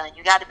good. I'm done.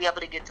 You got to be able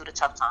to get through the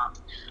tough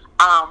times.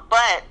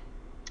 But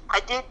I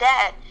did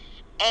that,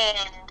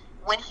 and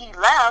when he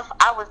left,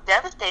 I was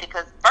devastated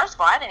because first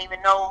of all, I didn't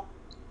even know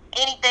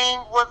anything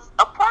was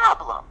a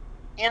problem.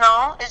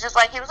 It's just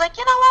like he was like,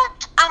 you know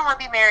what? I don't want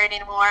to be married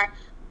anymore.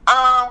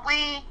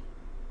 We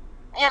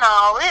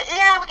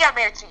yeah, we got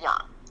married too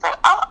young. It's like,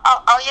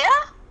 oh,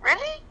 yeah,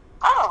 really?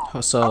 Oh,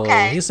 So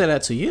okay. he said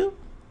that to you?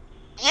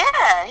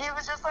 Yeah, he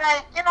was just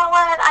like, you know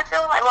what? I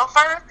feel like, well,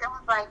 first it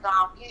was like,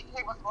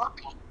 he was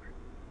looking.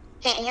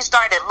 He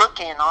started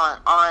looking on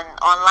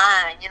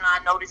online. I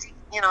noticed he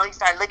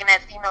started looking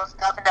at female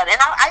stuff and that. And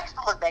I used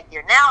to look back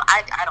there. Now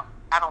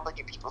I don't look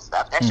at people's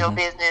stuff. That's your Mm-hmm.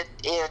 business.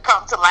 It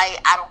come to light.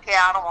 I don't care.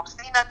 I don't want to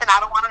see nothing. I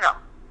don't want to know.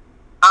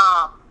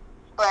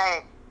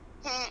 But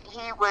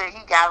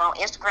he got on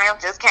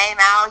Instagram, just came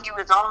out, he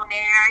was on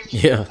there,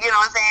 Yeah. you know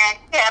what I'm saying,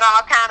 he had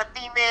all kind of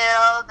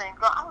females, and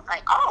I was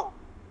like, oh,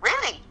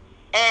 really?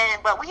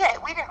 But we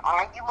didn't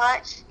argue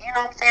much, you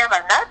know what I'm saying,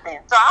 or nothing.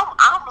 So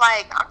I'm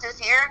like, I'm just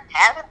here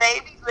having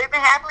babies, living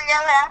happily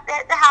ever after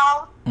at the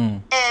house,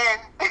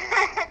 and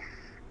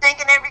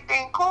thinking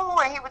everything cool.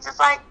 And he was just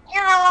like,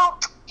 you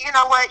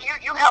know what,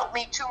 you helped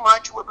me too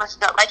much with my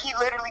stuff. Like, he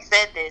literally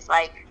said this,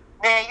 like,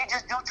 man, you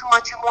just do too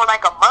much. You're more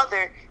like a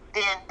mother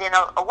than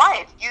a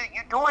wife. You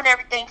doing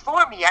everything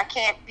for me. I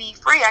can't be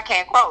free. I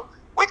can't grow.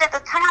 Which at the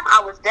time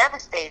I was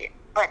devastated,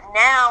 but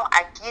now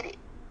I get it.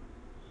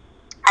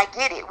 I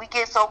get it. We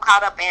get so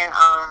caught up in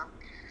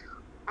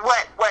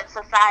what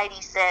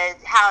society says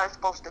how it's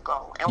supposed to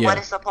go and what Yeah.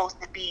 it's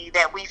supposed to be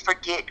that we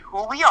forget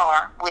who we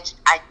are. Which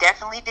I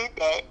definitely did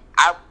that.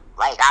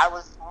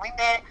 When we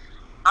met.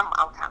 I'm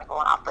kind of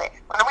going off, but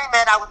when we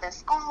met, I was in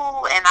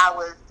school and I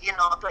was,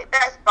 I played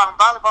basketball and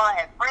volleyball. I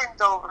had friends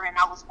over and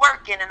I was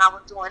working and I was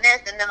doing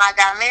this, and then I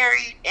got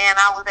married and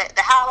I was at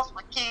the house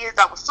with kids.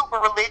 I was super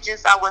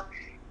religious. I was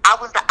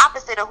the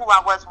opposite of who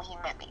I was when he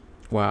met me.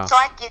 Wow. So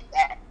I get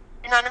that.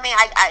 You know what I mean?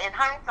 I in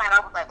hindsight, I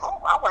was like,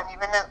 oh, I wasn't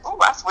even.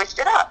 I switched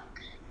it up.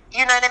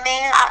 You know what I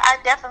mean? I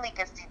definitely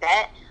can see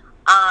that.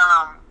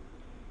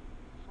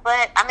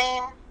 But I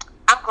mean,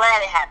 I'm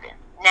glad it happened.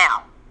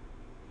 Now,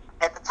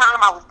 at the time,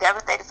 I was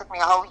devastated. It took me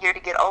a whole year to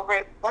get over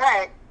it. But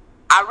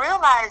I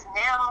realize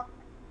now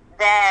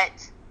that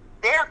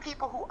there are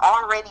people who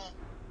already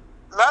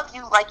love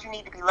you like you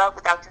need to be loved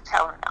without you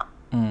telling them.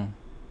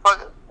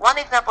 For one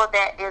example of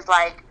that is,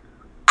 like,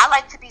 I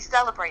like to be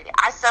celebrated.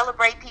 I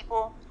celebrate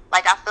people.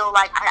 Like, I feel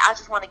like I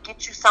just want to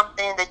get you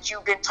something that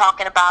you've been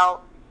talking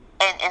about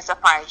and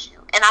surprise you.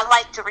 And I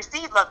like to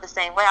receive love the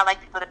same way. I like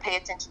people to pay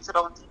attention to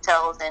those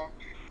details and,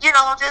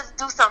 just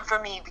do something for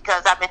me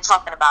because I've been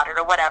talking about it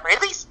or whatever.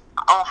 At least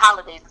on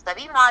holidays and stuff.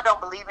 Even though I don't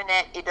believe in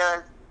it, it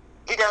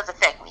does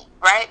affect me,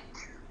 right?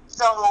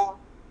 So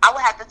I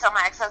would have to tell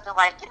my ex-husband,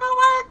 like, you know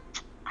what?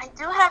 I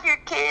do have your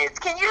kids.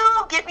 Can you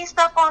get me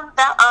stuff on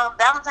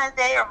Valentine's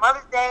Day or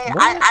Mother's Day?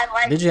 What? I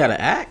like. Did you have to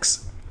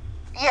ask?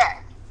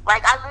 Yes.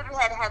 Like, I literally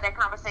had to have that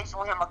conversation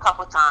with him a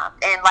couple times.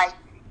 And, like,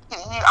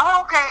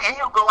 okay. And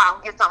he'll go out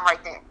and get something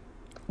right then.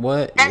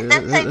 What? That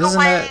take Isn't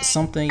away. that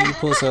something you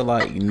supposed to,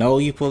 like, know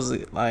you supposed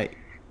to, like...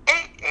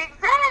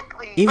 Exactly.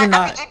 even But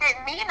I mean, not. it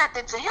didn't mean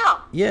nothing to him.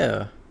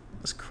 Yeah,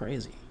 that's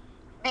crazy.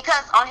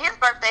 Because on his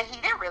birthday, he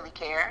didn't really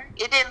care.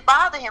 It didn't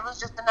bother him. It was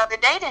just another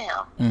day to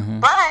him. Mm-hmm.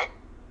 But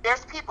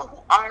there's people who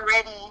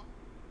already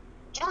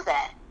do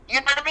that. You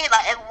know what I mean?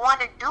 Like, and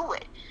want to do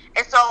it.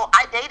 And so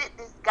I dated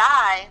this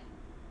guy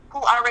who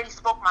already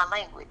spoke my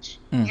language.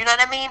 Mm. You know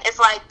what I mean? It's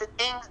like the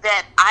things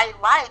that I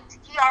liked,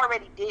 he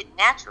already did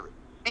naturally.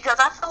 Because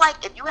I feel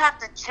like if you have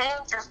to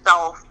change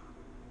yourself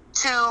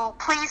to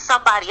please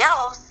somebody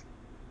else,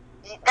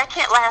 that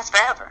can't last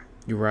forever.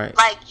 You're right.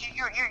 Like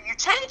you're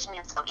changing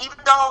yourself. Even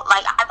though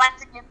like I like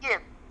to give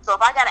gifts, so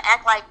if I gotta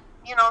act like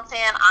you know what I'm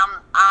saying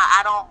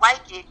I don't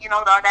like it, you know,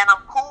 or that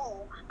I'm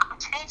cool, I'm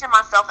changing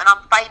myself and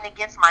I'm fighting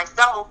against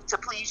myself to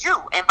please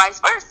you, and vice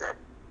versa.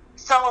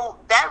 So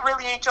that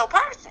really ain't your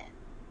person.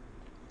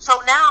 So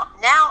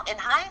now in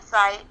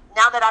hindsight,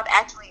 now that I've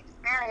actually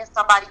experienced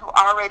somebody who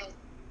already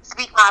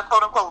speak my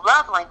quote unquote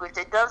love language,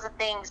 that does the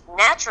things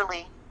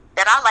naturally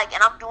that I like,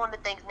 and I'm doing the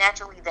things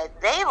naturally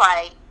that they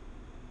like,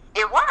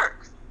 it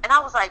works. And I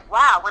was like,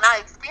 wow. When I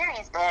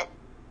experienced that,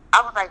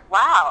 I was like,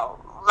 wow.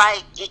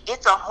 Like,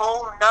 it's a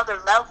whole nother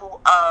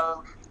level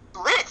of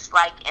bliss,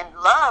 like, and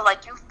love.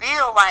 Like, you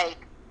feel like,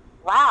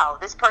 wow,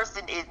 this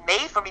person is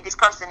made for me. This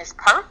person is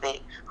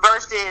perfect.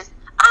 Versus,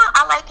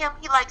 I like him.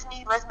 He likes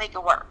me. Let's make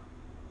it work.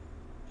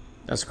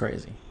 That's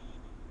crazy.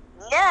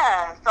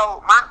 Yeah.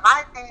 So,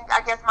 my thing,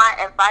 I guess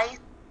my advice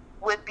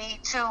would be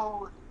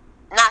to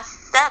not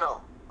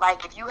settle.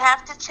 Like, if you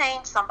have to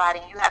change somebody,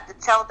 you have to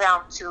tell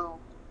them to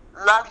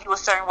love you a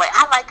certain way.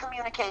 I like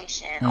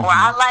communication, or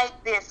I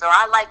like this, or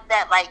I like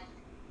that. Like,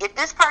 if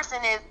this person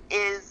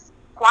is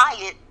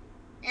quiet,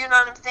 you know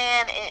what I'm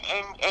saying,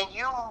 and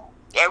you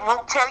it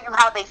won't tell you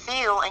how they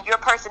feel, and you're a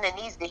person that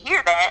needs to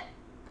hear that,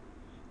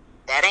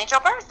 that ain't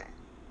your person.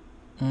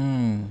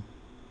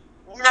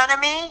 You know what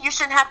I mean? You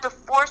shouldn't have to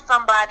force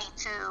somebody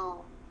to.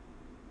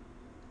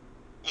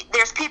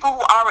 There's people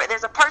who already.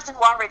 There's a person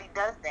who already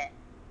does that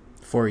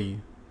for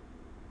you.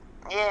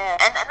 Yeah,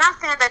 and not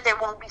saying that there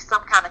won't be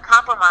some kind of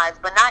compromise,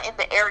 but not in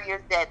the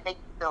areas that make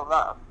you feel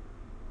love.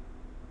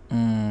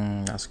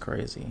 That's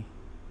crazy.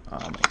 Oh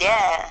my God.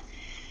 Yeah.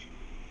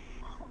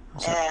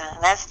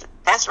 Yeah,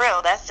 that's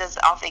real. That's just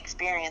off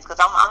experience. Because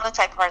I'm the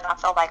type of person I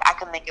feel like I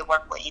can make it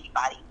work with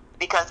anybody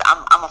because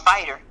I'm a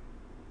fighter.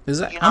 Is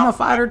that? You know? I'm a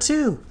fighter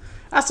too.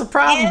 That's a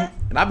problem. Yeah.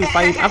 And I be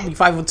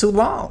fighting for too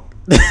long.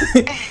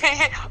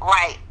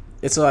 Right.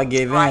 It's so I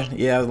gave in.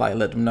 Yeah, I was like,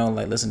 let them know,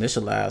 like, listen, this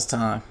your last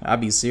time. I'll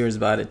be serious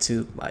about it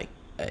too. Like,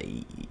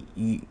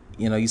 you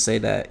know, you say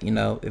that, you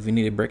know, if we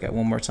need to break up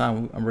one more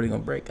time, I'm really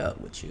gonna break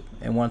up with you.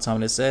 And one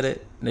time they said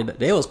it,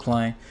 they was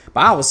playing,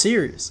 but I was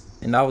serious,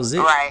 and that was it.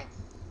 Right.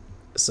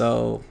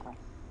 So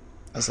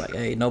I was like,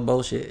 hey, no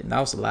bullshit, and that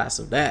was the last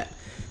of that.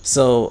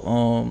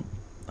 So,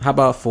 how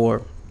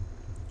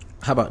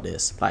about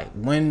this? Like,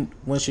 when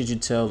should you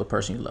tell the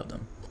person you love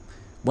them?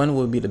 When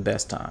would be the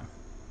best time?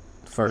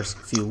 First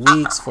few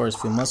weeks, first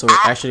few months, or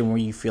actually when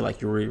you feel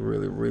like you really,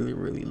 really, really,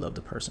 really love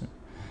the person?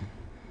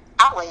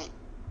 I wait.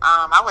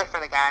 I wait for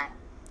the guy.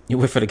 You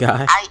wait for the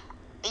guy?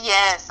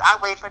 Yes, I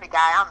wait for the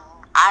guy.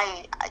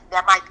 I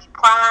that might be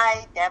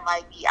pride, that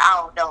might be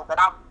I don't know, but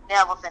I'm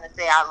never finna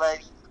say I love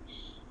you.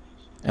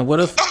 And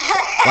what if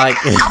like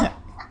I'm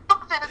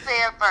finna say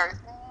it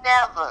first.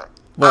 Never.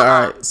 Well,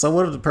 all right. So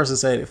what if the person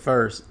said it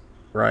first,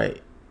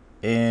 right?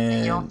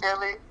 And you don't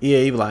feel it? Yeah,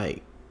 you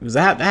like. Because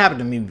that happened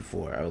to me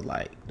before. I was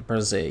like, the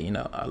person said, you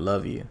know, I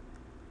love you.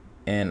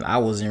 And I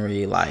wasn't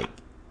really like,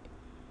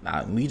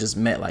 we just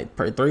met like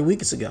 3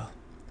 weeks ago.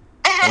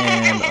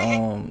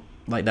 And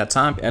like that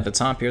time, at the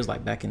time period,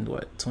 like back in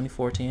what,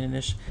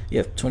 2014-ish?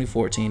 Yeah,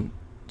 2014.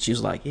 She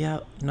was like,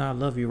 yeah, you know, I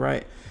love you,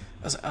 right?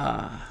 I was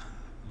like,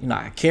 you know,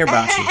 I care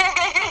about you.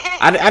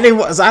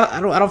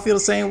 I don't feel the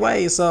same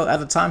way. So at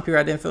the time period,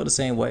 I didn't feel the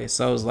same way.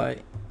 So I was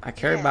like, I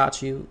care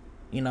about you.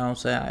 You know what I'm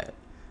saying?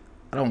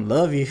 I don't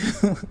love you.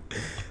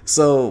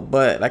 So,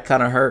 but that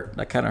kind of hurt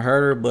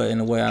her, but in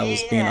a way I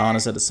was being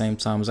honest at the same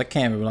time. Because I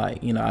can't be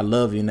like, you know, I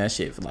love you and that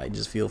shit for like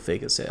just feel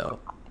fake as hell.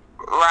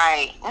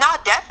 Right. No,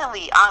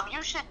 definitely.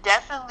 You should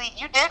definitely,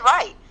 you did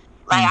right.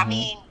 Like, I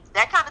mean,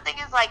 that kind of thing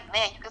is like,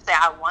 man, you can say,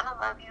 I want to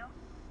love you.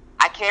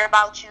 I care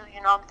about you,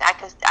 you know,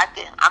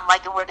 I'm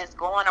liking where this is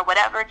going or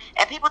whatever.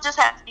 And people just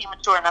have to be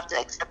mature enough to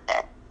accept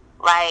that.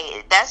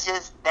 Like, that's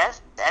just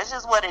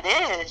what it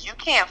is. You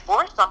can't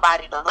force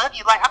somebody to love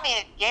you. Like, I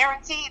mean,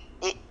 guaranteed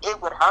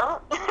it would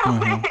hurt.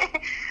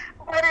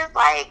 But it's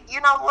like,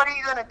 you know, what are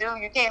you gonna do?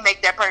 You can't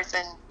make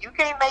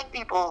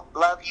people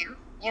love you.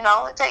 You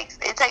know, it takes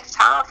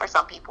time for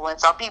some people, and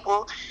some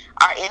people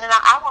are in and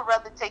out. I would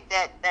rather take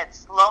that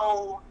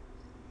slow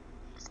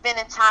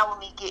spending time with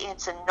me, getting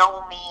to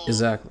know me.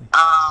 Exactly.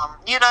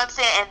 You know what I'm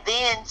saying? And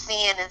then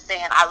seeing and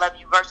saying I love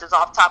you versus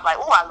off top like,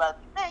 oh, I love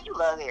you. Man, you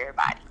love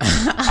everybody.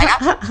 Like,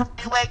 I feel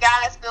the way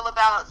guys feel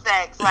about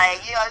sex.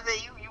 Like, you know what I'm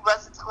saying? You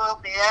busted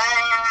 12 there.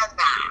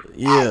 Nah.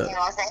 Yeah. You know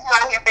what I'm saying? You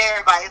out here for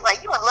everybody. It's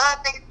like, you in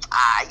love, nigga?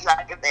 You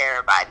out here for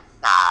everybody.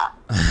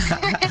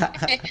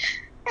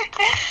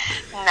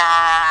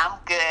 Nah, I'm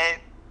good.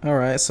 All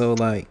right, so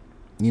like,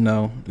 you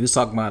know, we was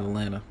talking about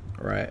Atlanta,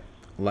 right?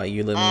 Like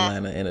you live in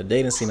Atlanta and a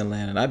dating scene in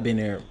Atlanta. And I've been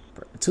there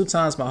 2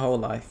 times my whole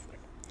life.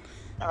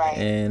 Right.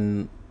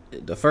 And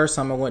the first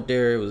time I went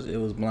there, it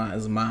was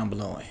mind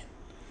blowing.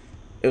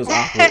 It was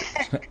awkward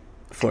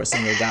for a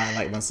single guy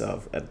like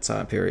myself at the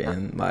time period,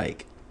 and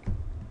like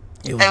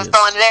it was They was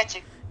throwing it at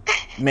you.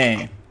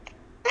 Man,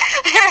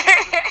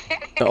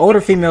 the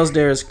older females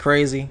there is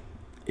crazy.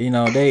 You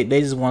know, they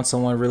just want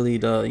someone really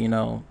to, you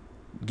know,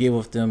 give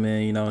with them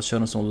and, you know, show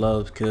them some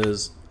love,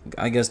 because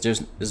I guess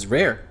it's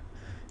rare.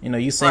 You know,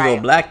 you single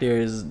Right. black there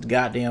is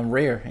goddamn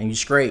rare, and you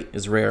straight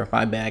is rare.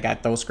 My bad, I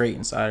got throw straight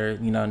inside her.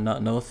 You know,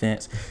 no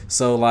offense.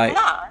 So like,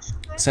 Nah.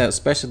 so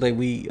especially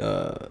we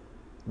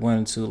went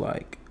into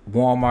like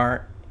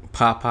Walmart,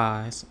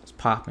 Popeyes, it's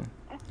popping,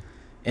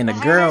 and the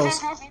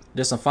girls,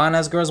 there's some fine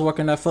ass girls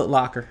working at Foot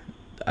Locker.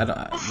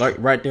 Like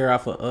right there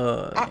off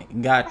of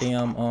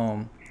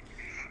goddamn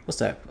what's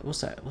that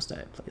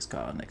place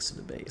called next to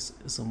the base?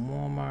 It's a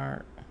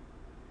Walmart.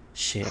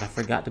 Shit, I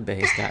forgot the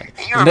base. God,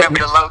 You remember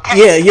the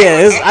location?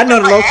 Yeah. I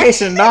know the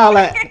location and all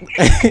that.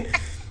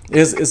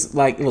 It's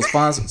like it was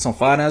fine. Some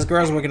fine ass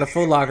girls working at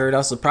Foot Locker.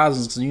 That's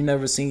surprising because you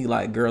never see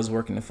like girls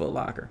working at Foot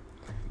Locker.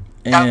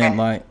 And Okay.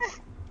 like,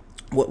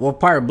 what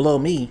part blow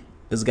me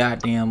is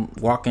goddamn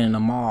walking in the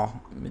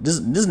mall. This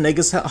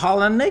niggas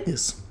hollering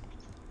niggas.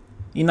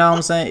 You know what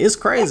I'm saying? It's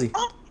crazy.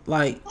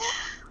 Like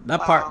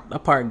that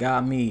part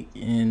got me.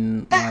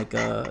 And like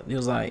it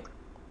was like,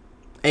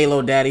 hey,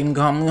 little daddy, I'm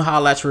gonna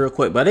holler at you real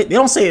quick. But they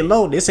don't say it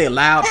low, they say it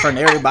loud in front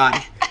of everybody.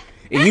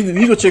 And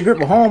you got your group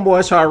of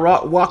homeboys try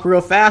to walk real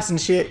fast and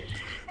shit.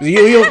 You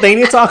don't think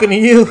they're talking to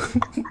you.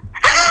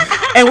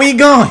 And where you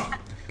going?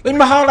 Let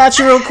me holler at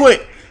you real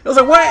quick. I was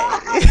like,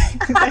 what?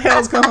 What the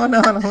hell's going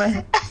on,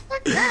 man?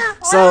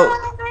 So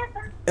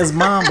it's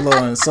mind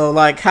blowing. So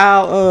like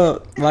how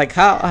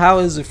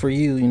is it for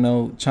you, you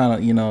know, trying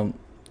to, you know,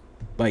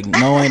 like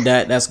knowing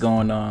that that's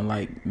going on,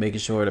 like making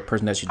sure the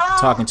person that you're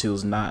talking to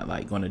is not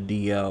like going to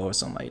DL or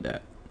something like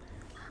that.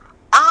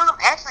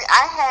 Actually,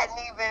 I hadn't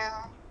even.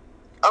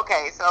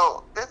 Okay,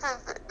 so this.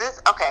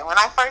 Okay, when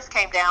I first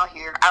came down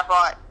here, I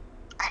brought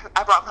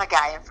my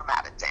guy in from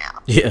out of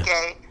town. Yeah.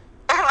 Okay,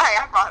 like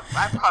I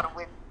brought him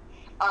with me.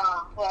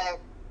 But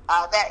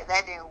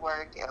that didn't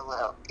work in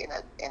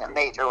a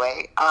major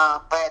way.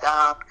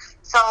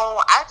 So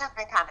I've just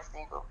been kind of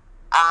single.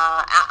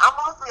 I'm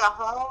mostly a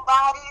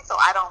homebody, so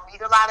I don't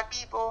meet a lot of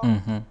people.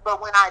 Mm-hmm.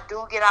 But when I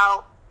do get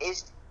out,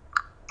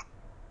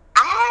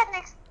 I hadn't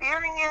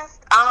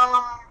experienced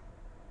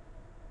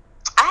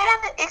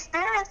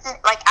it.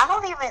 Like I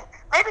don't even,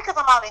 maybe because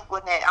I'm out in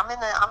Gwinnett. I'm in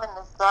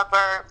the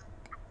suburbs.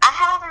 I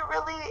haven't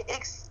really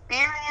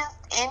experienced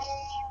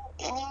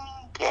any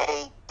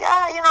gay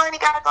guy. You know, any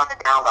guys on the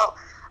down low.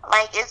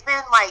 Like it's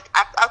been like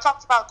I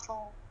talked about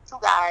two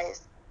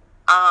guys.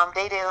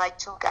 Dated like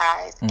 2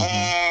 guys, mm-hmm.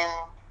 and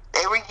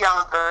they were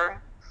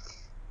younger,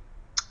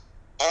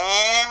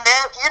 and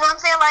you know what I'm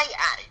saying? Like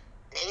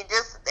they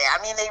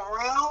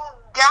real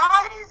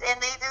guys,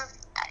 and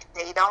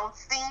they don't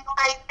seem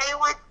like they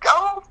would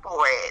go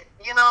for it.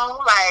 You know,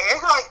 like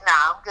it's like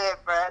nah, I'm good,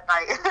 bro.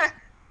 Like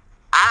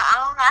I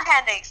don't know. I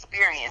hadn't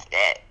experienced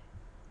that.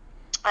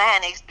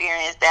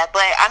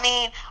 But I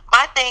mean,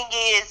 my thing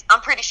is, I'm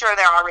pretty sure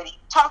they're already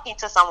talking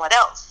to someone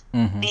else.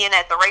 Mm-hmm. Being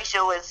that the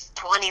ratio is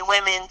 20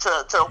 women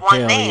to one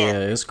Hell man.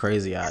 yeah, it's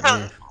crazy out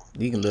there.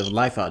 You can live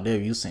life out there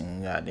if you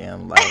sing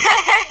goddamn like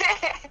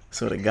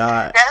swear to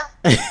God.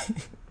 Yeah,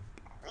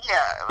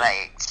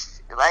 like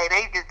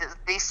they could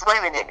just be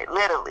swimming in it,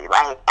 literally.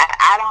 Like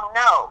I don't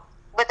know,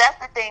 but that's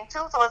the thing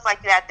too. So it's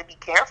like you have to be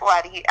careful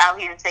out here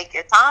and take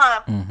your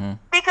time, Mm-hmm.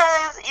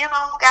 because you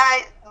know,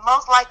 guys,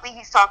 most likely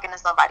he's talking to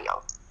somebody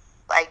else.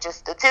 Like just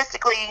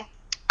statistically,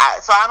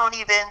 so I don't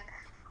even.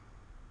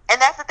 And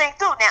that's the thing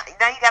too.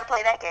 Now you got to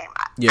play that game.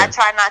 Yeah. I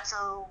try not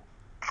to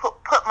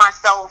put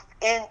myself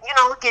in, you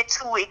know, get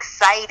too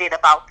excited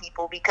about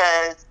people,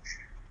 because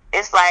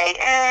it's like,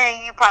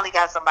 you probably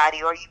got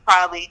somebody, or you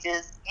probably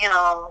just, you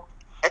know,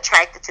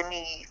 attracted to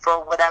me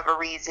for whatever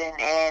reason,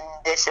 and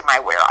this shit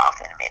might wear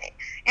off in a minute.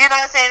 You know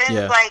what I'm saying? It's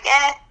Yeah. like,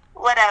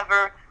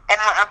 whatever. And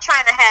I'm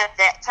trying to have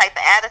that type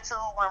of attitude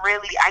when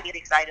really I get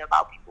excited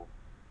about people.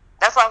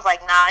 That's why I was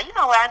like, nah, you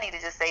know what? I need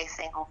to just stay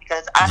single,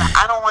 because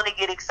I don't want to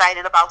get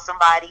excited about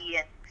somebody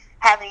and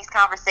having these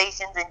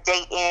conversations and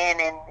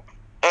dating, and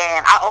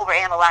I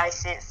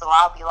overanalyze shit. So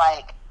I'll be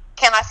like,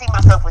 can I see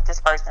myself with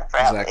this person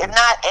forever? Exactly. If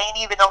not, ain't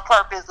even no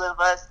purpose of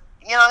us.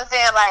 You know what I'm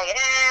saying? Like,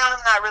 I'm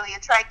not really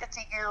attracted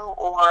to you,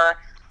 or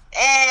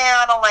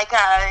I don't like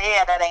how,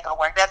 that ain't gonna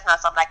work. That's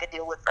not something I could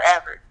deal with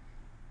forever.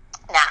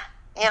 Nah,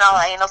 you know,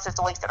 ain't no sense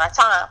of wasting our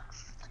time.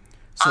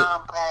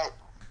 But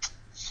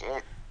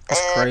shit.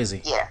 It's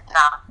crazy. Yeah,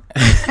 nah.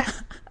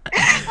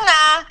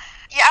 Nah.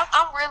 Yeah,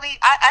 I'm really,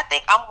 I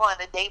think I'm going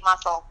to date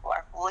myself for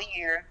a full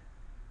year.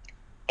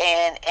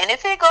 And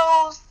if it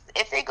goes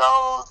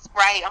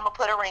right, I'm gonna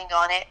put a ring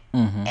on it.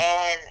 Mm-hmm.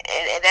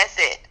 And that's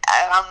it.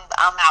 I'm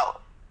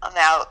out.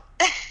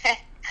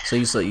 So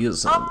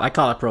I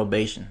call it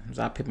probation.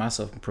 I put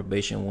myself in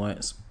probation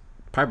once,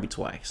 probably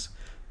twice.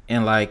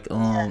 And like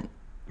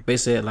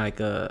basically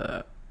like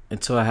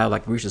until I have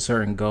like reached a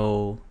certain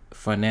goal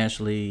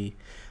financially,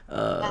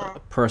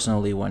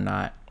 personally,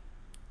 whatnot.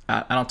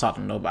 I don't talk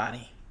to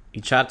nobody.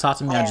 You try to talk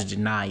to me, I Yeah. just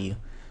deny you.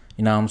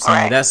 You know what I'm saying?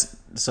 Right. That's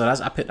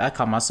I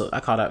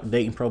call that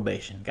dating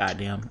probation.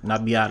 Goddamn,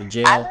 not be out of I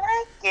jail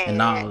like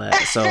and all it.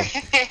 that. So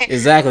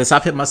exactly, so I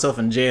put myself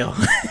in jail.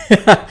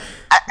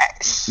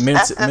 That's good. I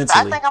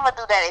Mentally. think I'm gonna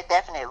do that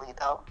indefinitely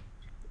though,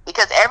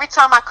 because every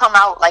time I come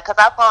out, like, cause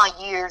I've gone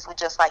years with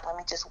just like, let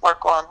me just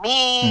work on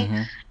me, Mm-hmm.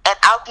 and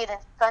I'll get in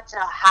such a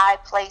high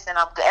place, and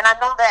I'm good. And I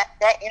know that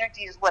that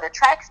energy is what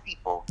attracts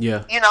people.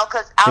 Yeah, You know,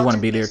 cause they I'll want to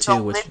just be be there too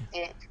so with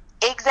you. lifted.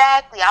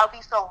 Exactly, I'll be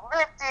so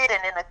lifted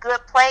and in a good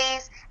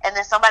place, and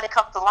then somebody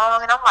comes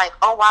along, and I'm like,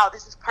 oh wow,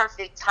 this is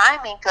perfect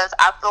timing, cause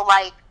I feel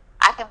like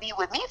I can be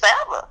with me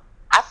forever.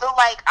 I feel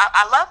like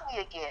I love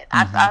me again.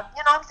 Mm-hmm.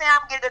 You know what I'm saying?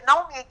 I'm getting to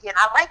know me again.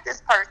 I like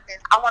this person.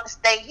 I want to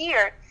stay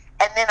here.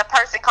 And then a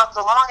person comes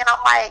along, and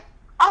I'm like,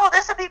 oh,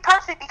 this would be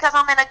perfect because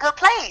I'm in a good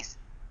place.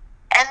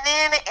 And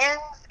then it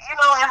ends, you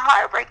know, in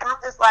heartbreak. And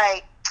I'm just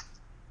like,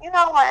 you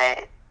know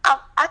what?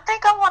 I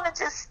think I want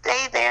to just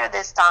stay there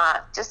this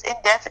time, just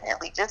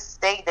indefinitely, just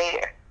stay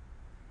there.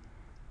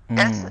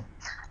 That's,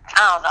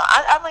 I don't know.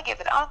 I'm gonna give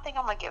it. I don't think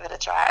I'm gonna give it a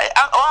try.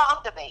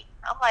 I'm debating.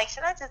 I'm like,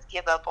 should I just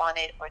give up on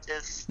it or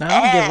just,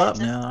 Now don't give up.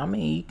 just Now, I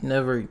mean,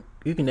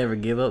 you can never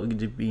give up. You can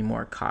just be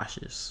more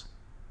cautious.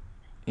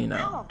 You I know,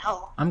 don't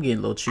know. I'm getting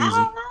a little I choosy.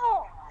 don't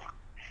know.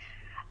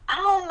 I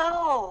don't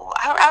know.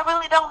 I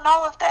really don't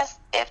know if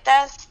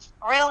that's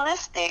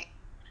realistic.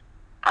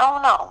 I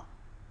don't know.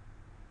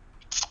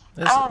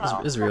 I don't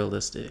know. It's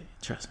realistic.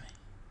 Trust me.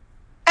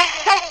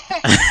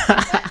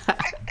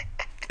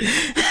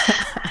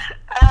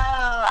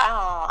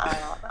 I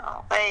don't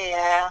know. But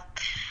yeah,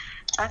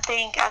 I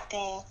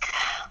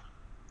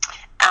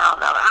don't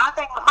know. I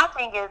think my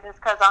thing is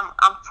because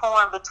I'm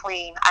torn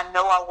between. I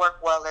know I work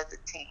well as a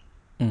team,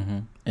 Mm-hmm.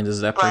 And does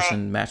that but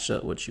person match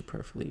up with you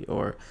perfectly,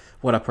 or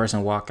would a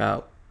person walk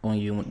out on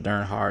you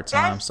during hard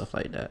times, that's stuff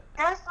like that?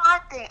 that's my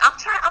thing. I'm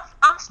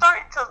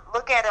starting to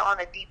look at it on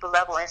a deeper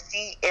level and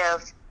see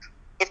if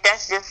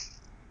that's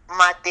just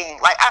my thing.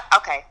 Like,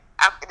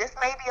 this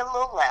may be a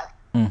little left,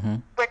 Mm-hmm.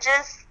 but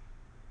just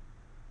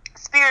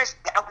spiritually,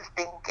 I was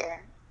thinking,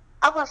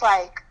 I was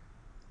like,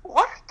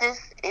 what if this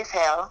is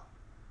hell?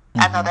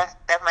 I know Mm-hmm.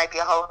 that might be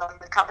a whole other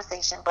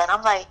conversation, but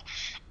I'm like,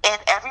 and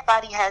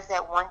everybody has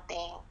that one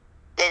thing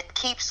that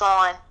keeps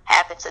on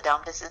happening to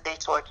them. This is their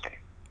torture.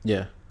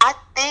 Yeah. I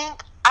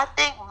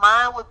think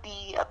mine would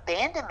be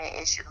abandonment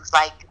issues.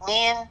 Like,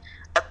 men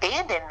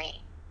abandon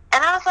me,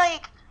 and I was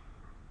like,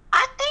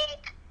 I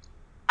think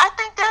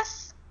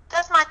that's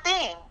my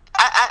thing.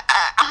 I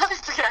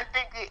honestly, I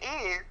think it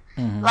is.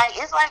 Mm-hmm. Like,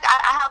 it's like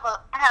I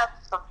have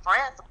some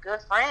friends, some good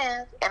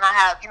friends, and I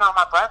have,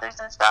 my brothers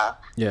and stuff.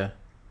 Yeah.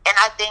 And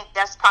I think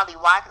that's probably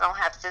why, because I don't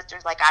have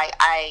sisters. Like,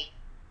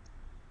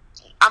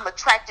 I'm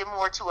attracted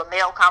more to a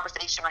male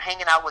conversation or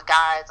hanging out with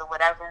guys or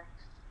whatever.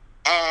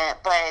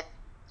 But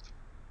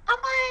I'm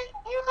like,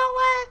 you know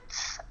what?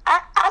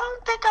 I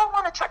don't think I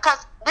want to try,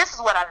 because this is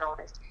what I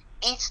noticed.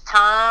 Each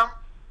time,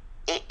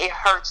 it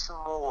hurts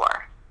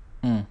more.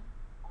 Mm.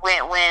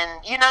 When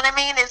you know what I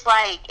mean? It's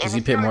like, Because and you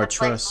if put you're in more a place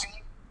trust. where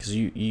Because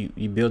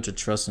you build your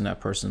trust in that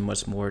person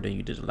much more than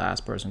you did the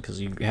last person.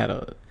 Because you had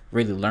to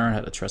really learn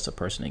how to trust a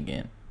person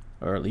again,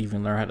 or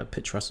even learn how to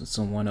put trust in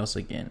someone else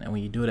again. And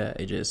when you do that,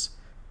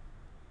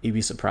 you'd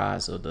be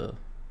surprised of when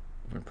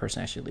the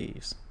person actually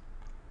leaves.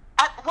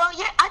 I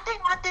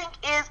think my thing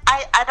is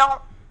I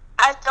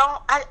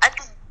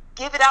just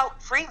give it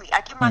out freely.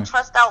 I give my Mm.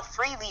 trust out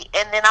freely,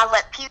 and then I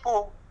let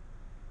people.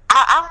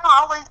 I don't know.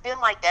 I've always been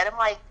like that. I'm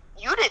like,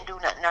 you didn't do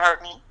nothing to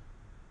hurt me,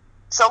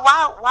 so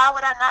why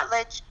would I not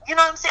let you? You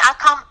know what I'm saying? I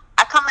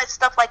come at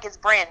stuff like it's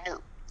brand new.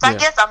 So Yeah. I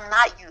guess I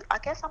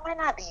might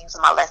not be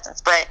using my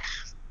lessons, but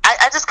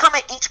I just come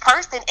at each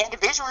person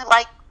individually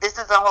like this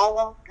is a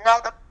whole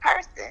another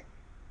person.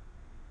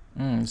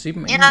 So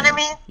You know what I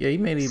mean? yeah, you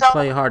may need So, to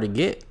play hard to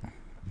get.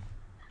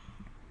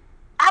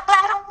 but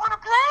I don't want to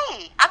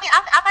play. I mean,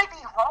 I might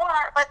be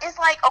hard, but it's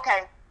like,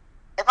 okay,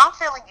 if I'm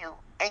feeling you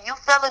and you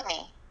feeling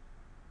me,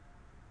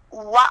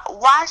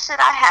 why should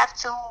I have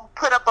to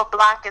put up a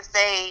block and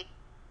say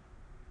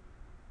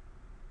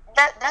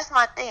that's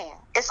my thing?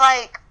 It's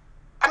like,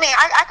 I mean,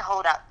 I can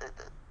hold out the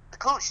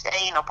cooch. That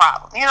ain't no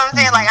problem. You know what I'm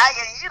saying? Mm-hmm. Like,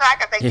 I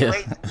can take you Yeah.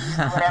 away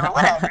or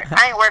whatever.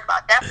 I ain't worried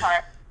about that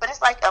part. But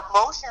it's like,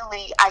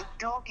 emotionally, I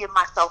do give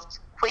myself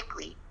too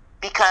quickly,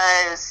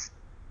 because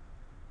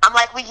I'm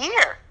like, we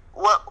here.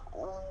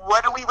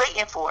 What are we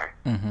waiting for?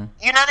 Mm-hmm.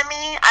 You know what I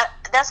mean?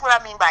 That's what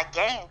I mean by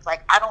games.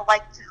 Like, I don't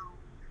like to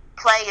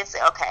play and say,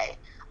 okay,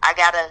 I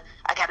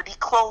gotta be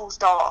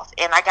closed off,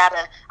 and I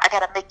gotta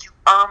make you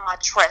earn my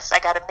trust. I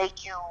gotta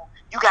make you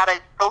gotta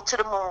go to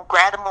the moon,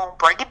 grab the moon,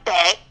 bring it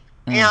back.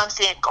 You know what I'm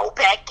saying? Go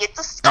back, get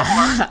the star.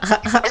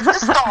 You miss the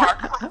star,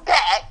 come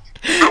back.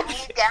 I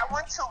need that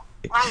one too.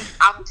 Like,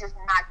 I'm just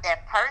not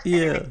that person,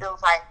 and Yeah. it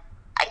feels like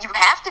you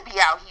have to be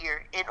out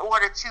here in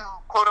order to,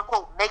 quote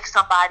unquote, make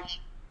somebody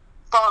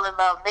fall in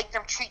love, make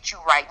them treat you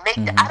right.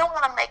 I don't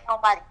want to make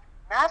nobody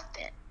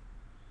nothing.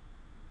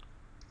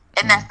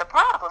 And that's the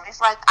problem. It's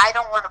like I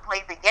don't want to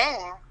play the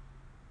game,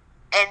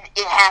 and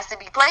it has to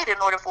be played in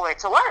order for it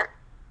to work.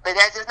 But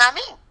that's just not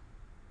me.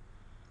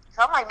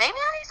 So I'm like, maybe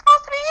I ain't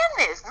supposed to be in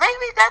this.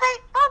 Maybe that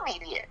ain't for me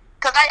yet.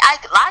 Because I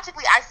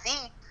logically, I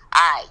see,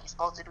 all right, you're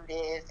supposed to do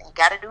this, and you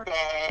got to do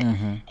that,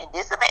 and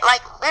this, and that.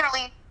 Like,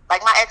 literally,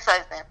 like my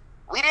ex-husband,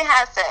 we didn't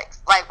have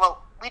sex. Like,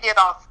 well, we did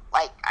off,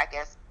 like, I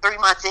guess, 3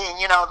 months in,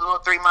 you know, the little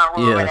 3-month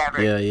rule or whatever.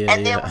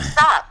 And then we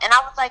stopped. And I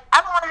was like, I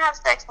don't want to have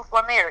sex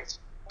before marriage.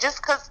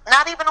 Just because,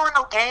 not even on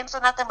no games or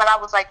nothing, but I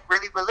was, like,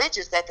 really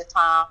religious at the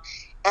time.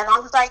 And I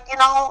was like, you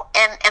know,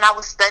 and I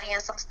was studying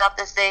some stuff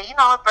that said, you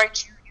know, it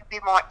breaks you be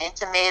more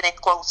intimate and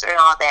closer and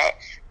all that.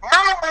 9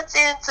 months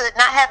into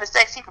not having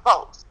sex, he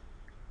proposed.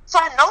 So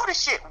I know the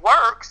shit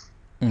works.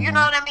 You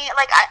know what I mean?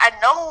 Like, I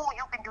know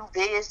you can do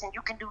this and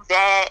you can do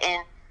that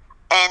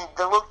and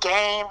the little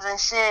games and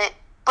shit,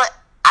 but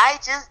I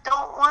just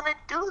don't want to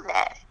do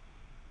that.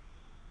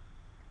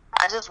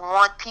 I just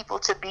want people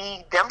to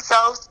be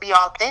themselves, to be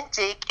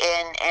authentic,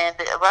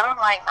 but I'm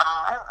like,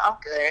 nah, I'm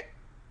good,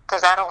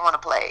 because I don't want to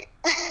play.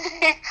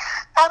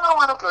 I don't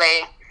want to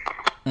play.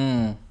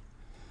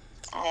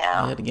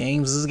 Yeah, the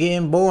games is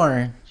getting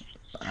boring.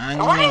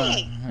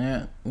 Right.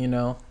 Yeah, you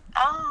know.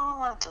 I don't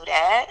want to do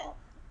that.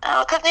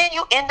 Because then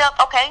you end up,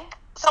 okay,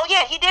 so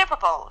yeah, he did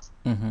propose.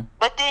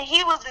 But then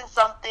he was in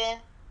something,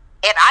 and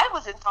I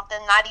was in something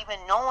not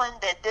even knowing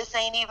that this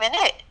ain't even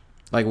it.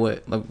 Like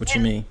what? Like what you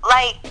mean?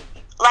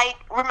 Like,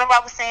 remember I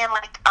was saying,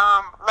 like,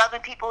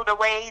 loving people the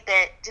way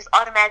that, just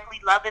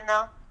automatically loving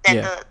them,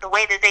 that the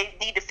way that they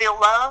need to feel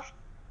love,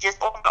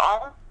 just on their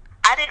own.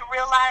 I didn't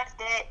realize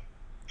that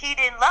he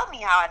didn't love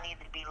me how I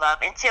needed to be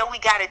loved until we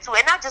got into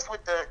it. Not just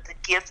with the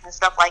gifts and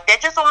stuff like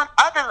that, just on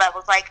other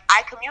levels. Like,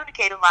 I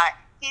communicate a lot.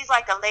 He's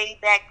like a laid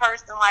back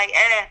person, like,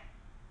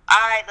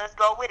 all right, let's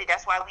go with it.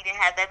 That's why we didn't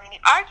have that many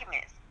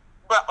arguments.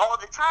 But all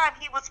the time,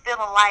 he was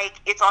feeling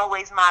like it's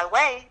always my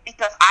way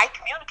because I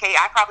communicate.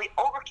 I probably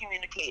over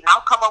communicate, and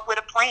I'll come up with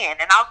a plan,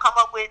 and I'll come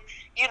up with,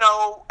 you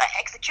know, an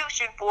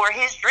execution for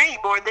his dream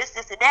or this,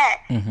 and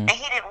that. And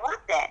he didn't want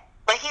that.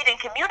 But he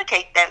didn't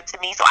communicate that to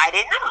me, so I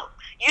didn't know.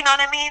 You know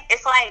what I mean?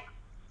 It's like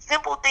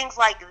simple things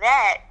like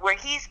that where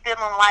he's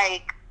feeling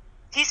like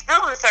he's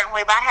feeling a certain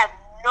way, but I have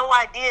no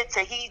idea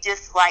till he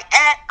just like,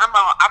 I'm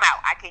out.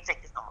 I can't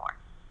take this no more.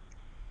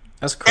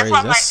 That's crazy.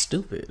 That's like,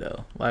 stupid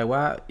though. Like,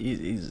 why?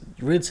 He's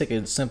really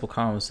taking a simple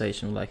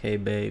conversation like, hey,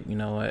 babe, you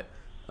know what?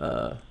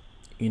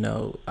 You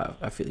know,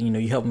 I feel, you know,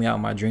 you help me out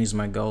with my dreams,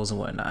 my goals, and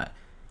whatnot.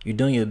 You're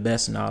doing your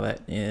best and all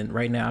that. And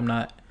right now,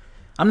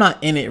 I'm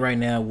not in it right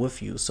now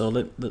with you. So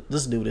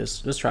let's do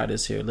this. Let's try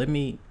this here. Let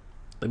me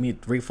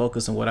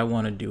refocus on what I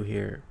want to do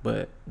here.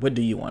 But what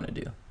do you want to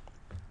do?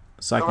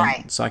 So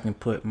I can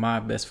put my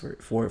best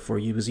for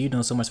you, because you're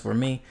doing so much for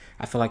me.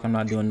 I feel like I'm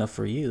not doing enough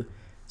for you.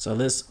 So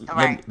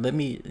let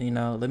me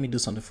do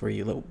something for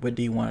you. Look, what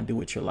do you want to do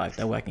with your life?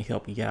 That way I can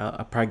help you out.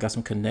 I probably got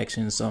some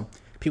connections, some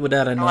people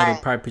that I know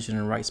that probably put you in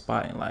the right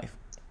spot in life.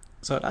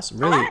 So that's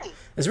really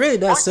it's really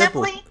that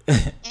simple. Or simply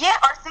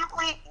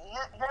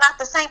you're not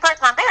the same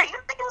person I'm married. You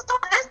think you was doing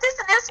this,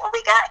 and this when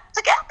we got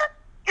together.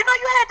 You know,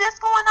 you had this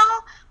going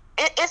on.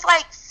 It's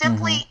like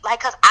simply like,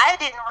 because I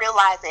didn't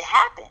realize it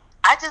happened.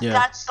 I just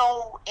got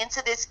so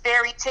into this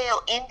fairy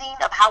tale ending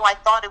of how I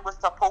thought it was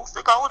supposed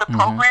to go. The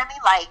programming,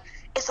 like,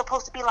 it's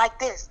supposed to be like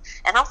this,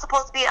 and I'm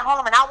supposed to be at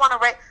home, and I want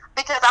to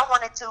because I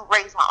wanted to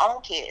raise my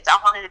own kids. I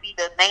wanted to be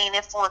the main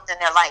influence in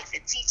their life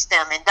and teach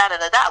them and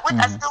which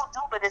I still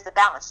do, but there's a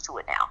balance to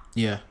it now.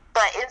 Yeah.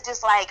 But it's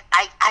just like,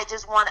 I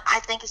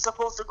think it's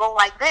supposed to go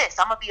like this.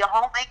 I'm going to be a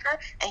homemaker,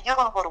 and you're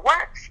going to go to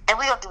work, and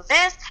we're going to do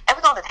this, and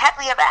we're going to live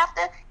happily ever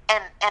after.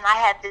 And I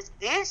had this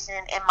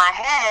vision in my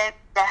head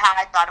that how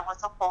I thought it was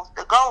supposed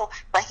to go,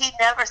 but he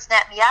never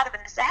snapped me out of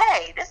it and said,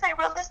 hey, this ain't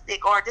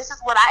realistic, or this is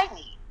what I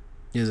need.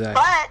 Exactly.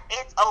 But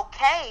it's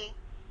okay,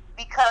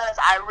 because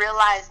I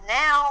realize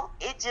now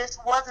it just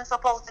wasn't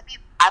supposed to be.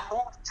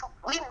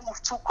 We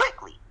moved too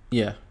quickly.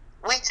 Yeah.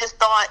 We just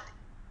thought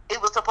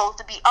it was supposed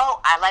to be, oh,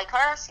 I like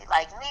her, she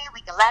likes me, we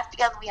can laugh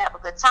together, we have a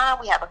good time,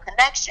 we have a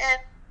connection,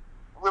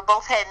 we're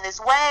both heading this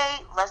way,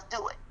 let's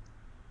do it.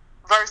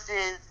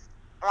 Versus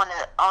on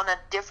a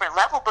different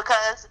level,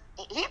 because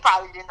he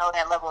probably didn't know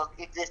that level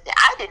existed.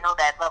 I didn't know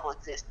that level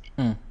existed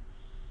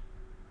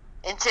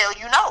until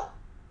you know.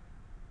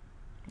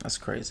 That's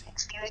crazy.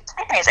 Experience.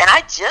 And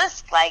I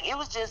just, like, it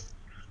was just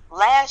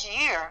last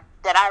year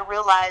that I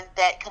realized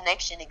that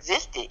connection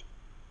existed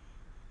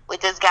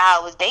with this guy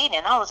I was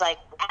dating. I was like,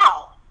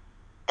 wow,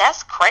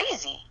 that's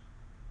crazy.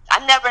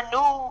 I never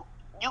knew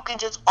you can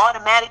just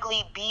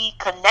automatically be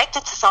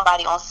connected to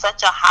somebody on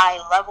such a high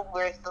level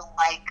where it's the,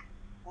 like,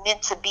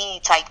 meant to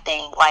be type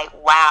thing. Like,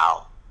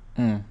 wow.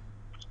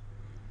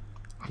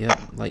 Yeah,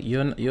 like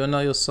you'll know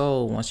your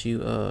soul once you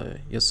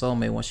your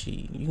soulmate, once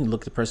you can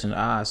look the person in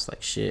the eyes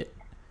like, shit,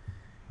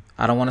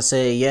 I don't want to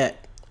say it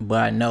yet,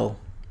 but I know.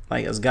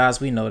 Like, as guys,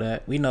 we know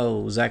that. We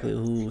know exactly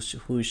who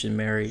we should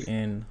marry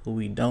and who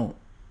we don't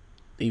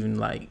even,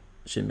 like,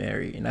 should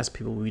marry. And that's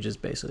people we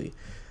just basically,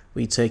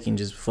 we take and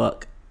just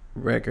fuck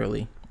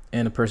regularly.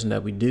 And the person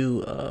that we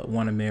do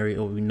want to marry,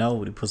 or we know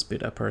we're supposed to be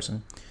that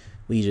person,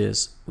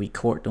 we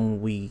court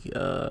them. We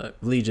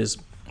really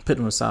just put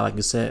them aside, like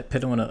you said,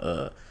 put them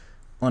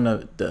on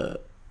the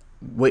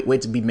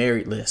wait to be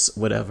married list,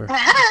 whatever.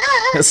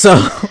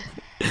 So,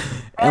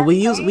 and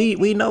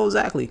we know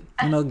exactly.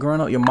 You know,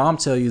 growing up, your mom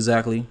tell you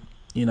exactly.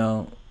 You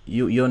know,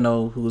 you'll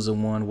know who's the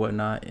one,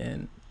 whatnot,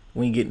 and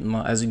when you get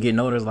as you get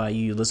older, like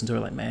you listen to her,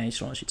 like, man,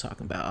 she know what she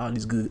talking about. All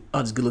these good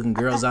looking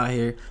girls out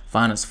here,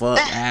 fine as fuck,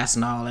 ass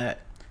and all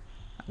that.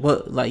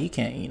 Well, like you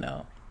can't, you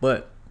know.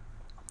 But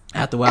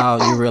after a while,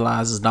 you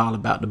realize it's not all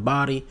about the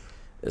body.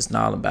 It's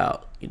not all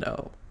about, you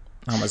know,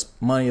 how much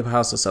money or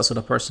how successful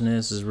the person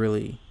is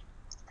really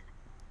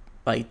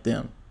like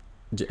them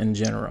in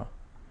general.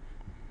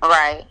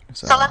 Right.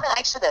 So let me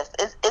ask you this: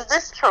 Is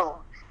this true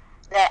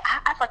that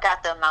I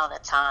forgot the amount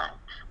of time,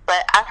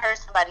 but I heard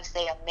somebody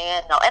say a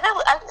man know, and it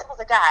was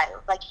a guy. It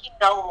was like he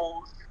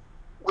knows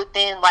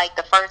within like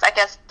the first, I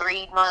guess,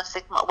 3 months,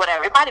 6 months,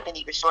 whatever. It might have been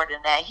even shorter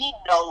than that. He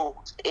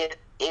knows if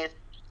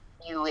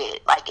you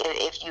it, like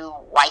if you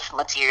wife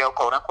material,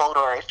 quote unquote,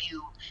 or if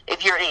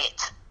you're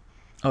it.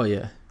 Oh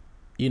yeah,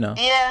 you know.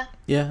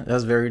 Yeah,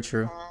 that's very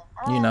true.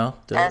 Mm-hmm. You know,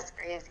 that's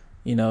crazy.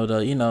 You know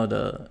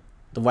the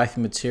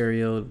wifey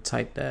material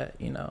type that,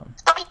 you know.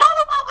 So you don't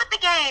know what the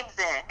game's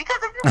in,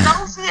 because if you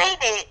know she ain't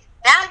it,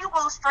 now you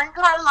gonna string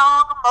her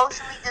along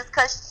emotionally just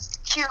because she's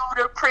cute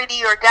or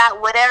pretty or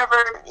got whatever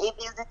it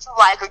is that you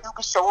like, or you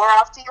can show her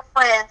off to your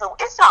friends. Or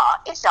it's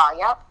y'all,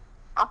 yep.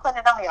 I'm putting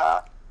it on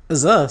y'all.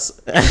 It's us.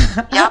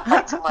 Y'all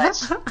play too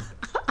much.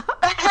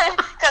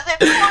 Because if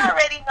you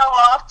already know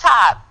off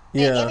top,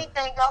 then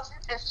anything else,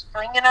 you're just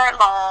stringing her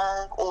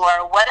along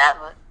or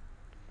whatever.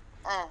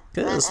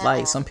 Cause it's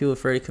like some people are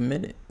afraid of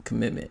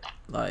commitment.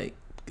 Like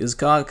it's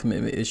called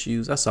commitment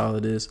issues. That's all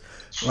it is.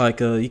 Like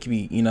you can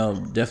be, you know,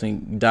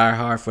 definitely die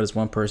hard for this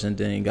one person,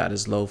 then you got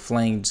this low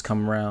flame just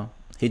come around,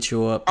 hit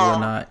you up or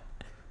whatnot,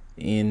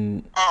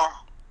 and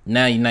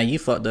now you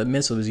fucked up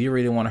mentally. You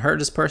really want to hurt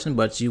this person,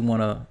 but you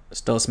want to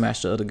still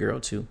smash the other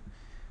girl too.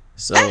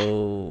 So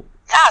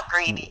y'all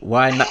greedy.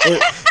 Why not?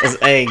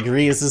 Hey,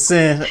 greed is a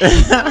sin.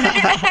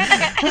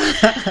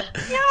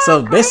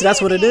 So basically,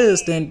 that's what it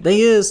is. Then they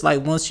is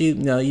like once you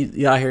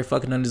out here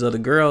fucking on these other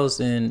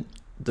girls, and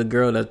the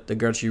girl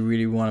that you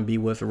really want to be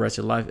with the rest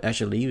of your life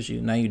actually leaves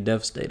you. Now you're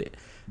devastated.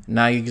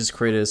 Now you just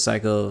created a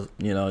cycle of,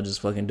 you know,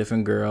 just fucking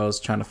different girls,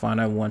 trying to find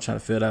that one, trying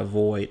to fill that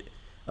void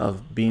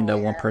of being that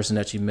one person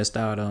that you missed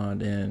out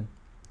on. And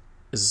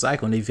it's a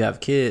cycle. And if you have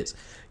kids,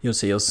 you'll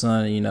say your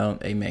son, you know,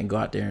 hey man, go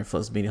out there and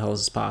fuck as many hoes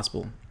as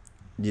possible.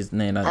 Just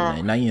now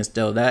you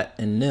instill that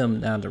in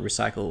them, now to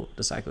recycle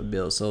the cycle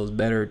build. So it's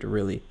better to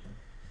really,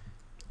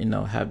 you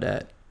know, have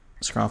that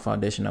strong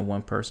foundation of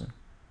one person.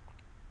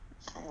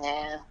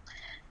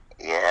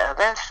 Yeah,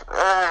 that's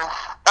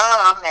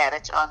I'm mad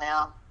at y'all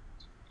now.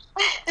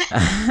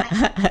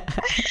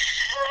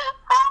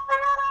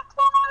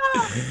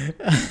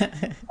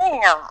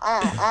 Damn.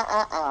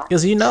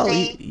 Because you know,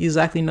 you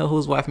exactly know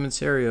who's wife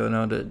material. You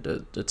know,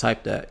 the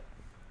type that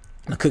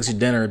cooks your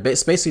dinner.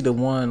 It's basically the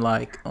one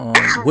like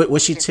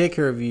would she take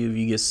care of you if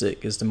you get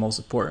sick is the most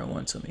important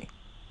one to me.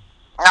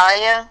 Oh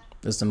yeah.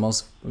 It's the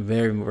most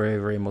very, very,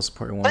 very most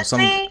important one. But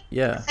see,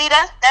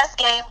 that's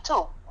game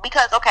too.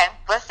 Because okay,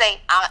 let's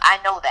say I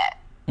know that.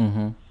 Mm-hmm.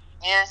 You know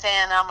what I'm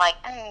saying? I'm like,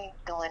 I ain't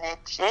doing that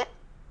shit.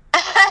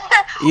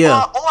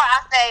 Yeah. Or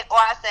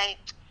I say,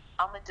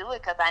 I'm gonna do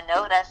it because I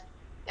know that's,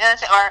 you know what I'm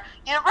saying? Or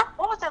you know,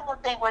 what was that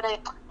little thing where they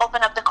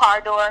open up the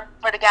car door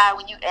for the guy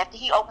when after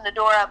he opened the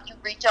door up, you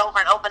reach over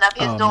and open up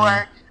his door.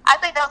 Man. I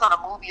think that was on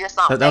a movie or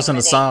something. That was in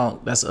the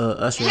song. That's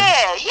Usher.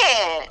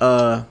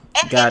 Yeah.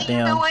 And goddamn.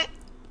 Then you do it.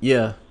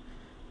 Yeah.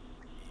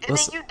 And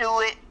then you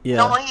do it,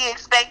 knowing he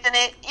expecting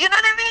it. You know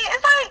what I mean?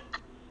 It's like,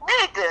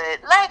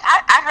 nigga, like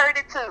I heard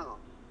it too.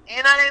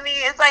 You know what I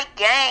mean? It's like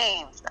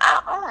games.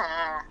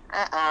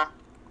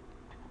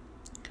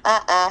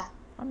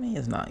 I mean,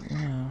 it's not. You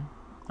know,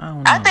 I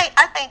don't know.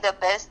 I think the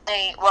best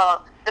thing.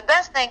 Well, the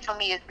best thing for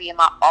me is being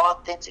my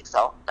authentic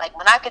self. Like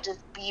when I could just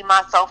be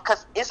myself,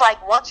 because it's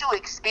like once you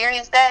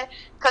experience that.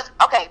 Because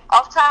okay,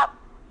 off top,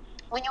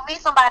 when you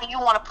meet somebody, you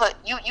want to put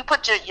you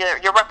put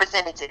your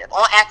representative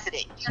on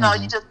accident. You know,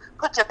 you just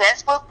put your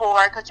best foot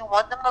forward because you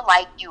want them to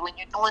like you, and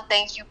you're doing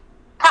things you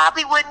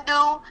probably wouldn't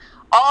do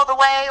all the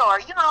way, or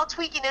you know,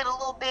 tweaking it a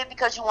little bit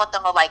because you want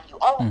them to like you.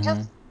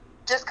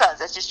 Just because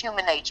it's just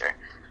human nature.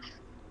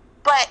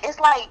 But it's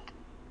like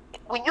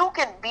when you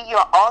can be your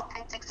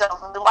authentic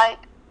self and be like,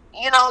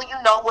 you know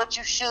what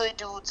you should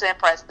do to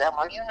impress them,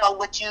 or you know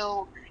what you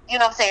know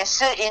what I'm saying,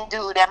 shouldn't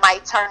do that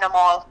might turn them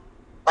off,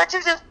 but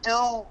you just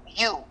do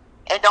you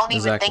and don't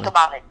even think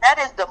about it. That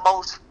is the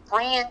most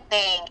freeing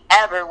thing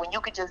ever, when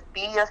you could just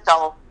be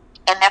yourself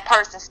and that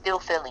person's still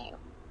feeling you.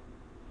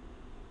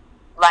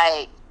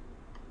 Like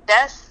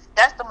that's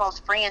the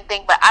most freeing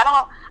thing. But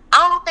I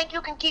don't think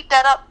you can keep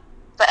that up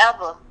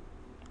forever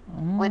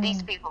with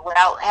these people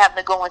without having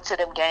to go into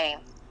them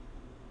games.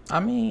 I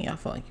mean, I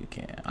feel like you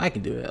can. I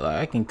can do it. Like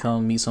I can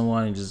come meet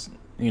someone and just,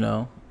 you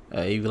know,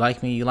 if you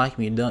like me, you like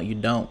me. You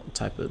don't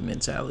type of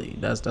mentality.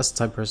 That's the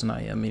type of person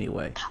I am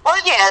anyway. Well,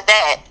 yeah,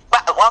 that.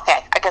 Well,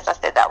 okay, I guess I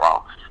said that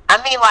wrong.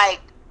 I mean,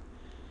 like,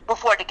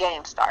 before the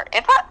game start.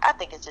 And I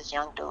think it's just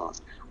young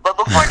dudes, but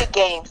before the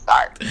game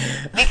start,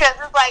 because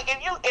it's like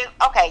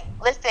okay,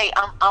 let's say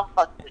I'm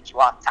fucking with you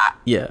off top,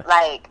 Yeah.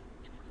 like,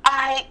 all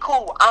right,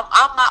 cool,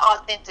 I'm my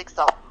authentic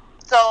self.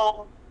 So,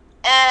 all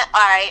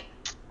right,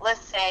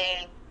 let's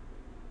say,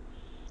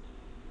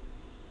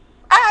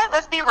 all right,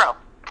 let's be real.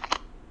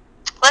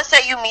 Let's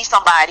say you meet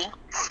somebody,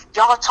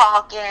 y'all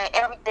talking,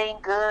 everything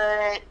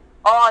good,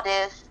 all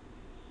this,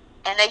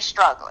 and they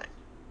struggling.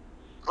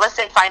 Let's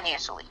say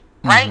financially,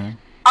 right? Mm-hmm.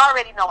 I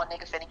already know a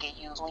nigga finna get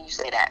used when you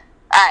say that.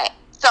 All right,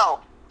 so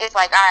it's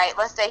like, all right,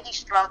 let's say he's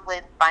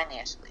struggling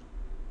financially.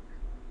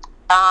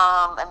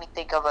 Let me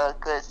think of a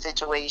good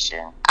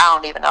situation. I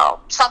don't even know.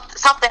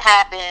 Something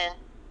happened,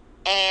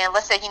 and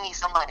let's say he needs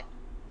some money.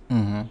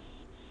 Mm-hmm.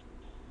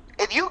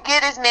 If you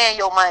get this man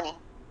your money,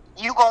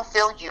 you gonna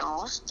feel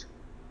used.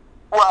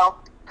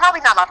 Well, probably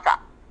not my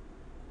shop.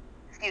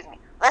 Excuse me.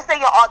 Let's say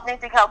your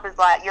authentic self is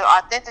like,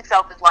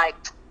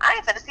 I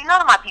ain't finna see none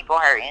of my people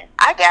hurting.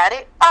 I got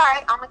it. All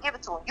right, I'm gonna give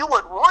it to him. You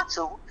would want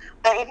to,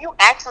 but if you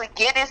actually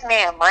give this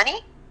man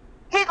money,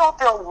 he gonna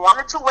feel one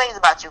or two ways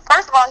about you.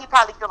 First of all, he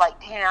probably feel like,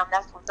 damn,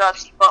 that's what's up.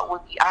 She fucked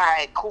with me. All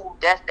right, cool.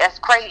 That's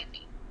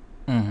crazy.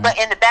 Mm-hmm. But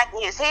in the back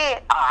of his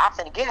head, oh, I'm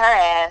finna get her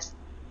ass.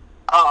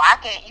 Oh, I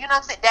can't. You know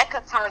what I'm saying? That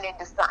could turn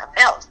into something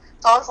else.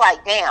 So it's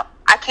like, damn,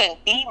 I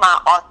can't be my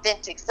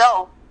authentic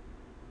self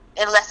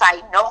unless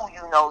I know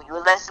you,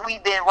 unless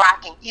we've been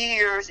rocking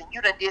years and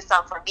you done did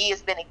something for me.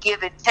 It's been a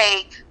give and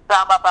take,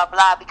 blah, blah, blah,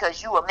 blah,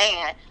 because you a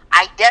man.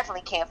 I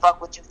definitely can't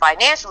fuck with you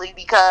financially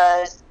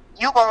because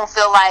you gonna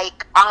feel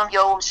like I'm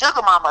your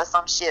sugar mama or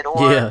some shit,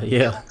 or Yeah. you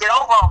Yeah. get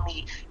over on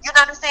me. You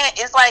know what I'm saying?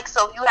 It's like,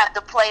 so you have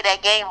to play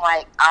that game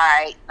like, all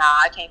right, nah,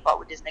 I can't fuck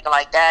with this nigga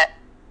like that.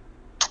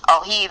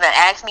 Oh, he even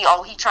asked me,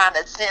 oh, he trying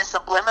to send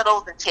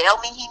subliminals and tell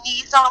me he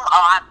needs something? Oh,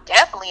 I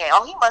definitely ain't.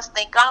 Oh, he must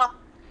think I'm...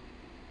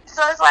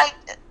 So it's like,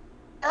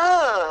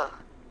 ugh.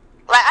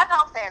 Like, I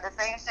know I'm saying the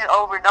same shit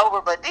over and over,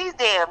 but these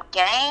damn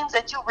games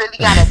that you really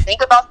gotta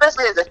think about,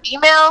 especially as a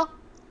female,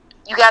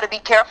 you gotta be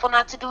careful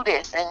not to do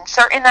this and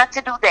certain not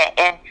to do that.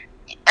 And,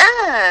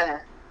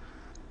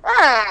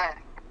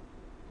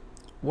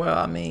 Well,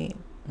 I mean,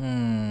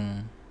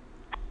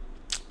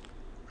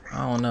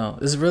 I don't know.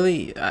 It's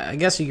really, I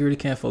guess you really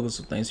can't focus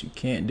on things you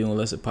can't do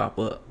unless it pop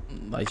up.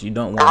 Like you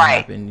don't want to right.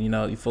 happen. You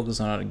know, you focus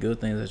on all the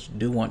good things that you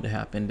do want to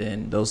happen.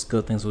 Then those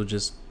good things will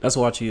just, that's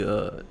what you,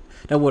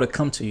 that would have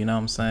come to. You know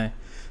what I'm saying?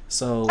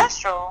 So That's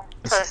true,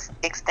 to an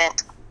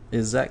extent.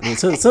 exactly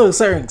to a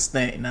certain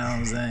extent. You know what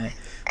I'm saying?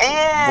 But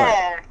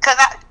Yeah, because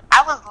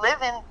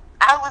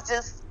I was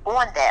just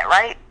on that,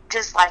 right?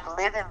 Just like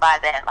living by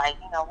that, like,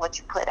 what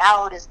you put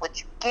out is what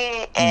you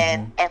get,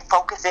 and mm-hmm.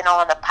 focusing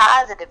on the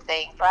positive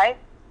things, right?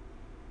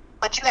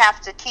 But you have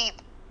to keep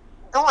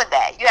doing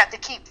that. You have to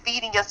keep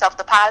feeding yourself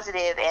the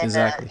positive and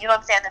Exactly. you know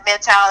what I'm saying, the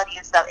mentality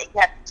and stuff. And you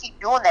have to keep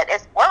doing that.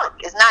 It's work.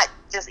 It's not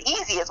just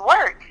easy. It's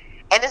work.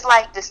 And it's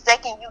like the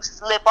second you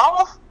slip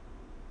off,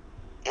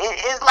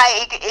 it's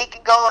like it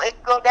can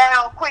go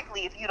down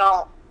quickly if you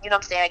don't. You know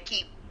what I'm saying?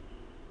 Keep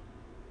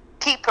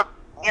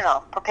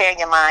preparing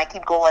your mind.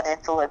 Keep going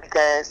into it,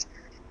 because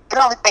it can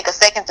only take a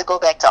second to go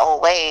back to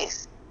old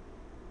ways.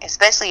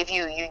 Especially if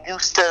you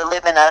used to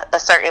living a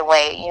certain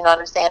way, you know what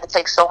I'm saying? It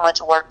takes so much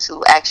work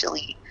to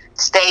actually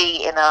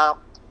stay in a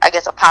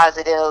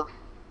positive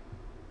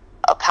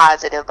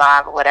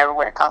vibe or whatever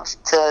when it comes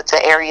to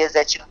areas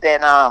that you've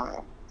been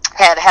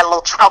had a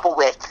little trouble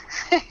with.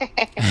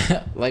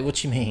 Like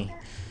what you mean?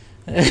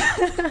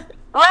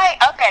 Right?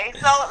 Okay.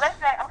 So let's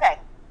say, okay,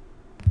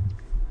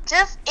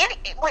 just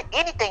with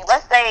anything.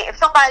 Let's say if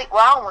somebody,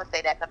 well, I don't want to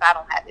say that because I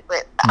don't have it,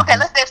 but okay,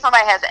 let's say if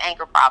somebody has an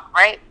anger problem,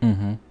 right?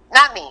 Mm-hmm.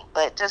 Not me,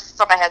 but just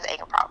somebody has an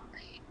anger problem.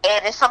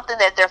 And it's something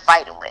that they're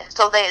fighting with.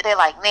 So they're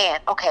like,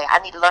 man, okay, I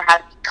need to learn how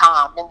to be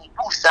calm. Let me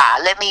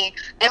woosah. Let me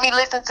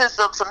listen to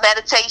some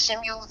meditation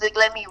music.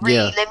 Let me read.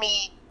 Yeah. Let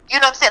me, you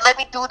know what I'm saying? Let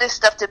me do this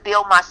stuff to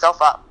build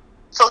myself up.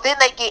 So then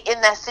they get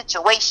in that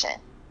situation,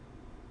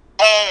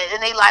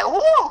 and they like,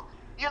 whoo,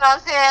 you know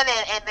what I'm saying?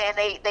 And then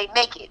they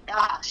make it.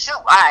 Ah, shoot,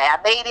 all right, I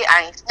made it.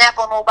 I ain't snap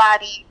on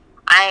nobody.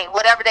 I ain't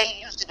whatever they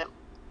used to do.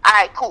 All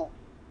right, cool.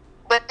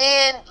 But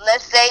then,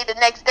 let's say the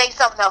next day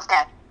something else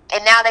happened,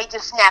 and now they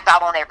just snap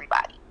out on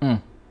everybody.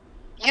 Mm.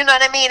 You know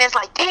what I mean? It's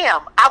like,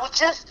 damn, I was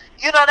just,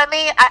 you know what I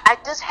mean? I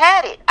just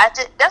had it.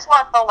 That's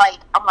why I felt like,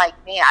 I'm like,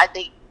 man, I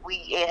think we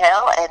in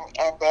hell,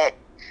 and that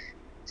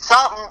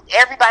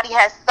everybody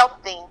has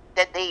something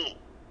that they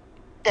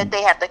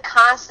have to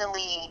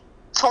constantly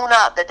tune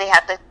up, that they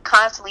have to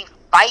constantly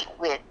fight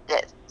with.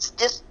 That's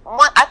just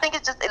one. I think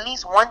it's just at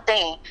least one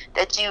thing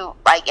that you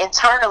like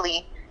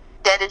internally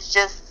that is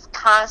just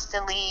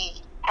constantly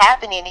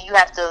happening, and you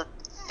have to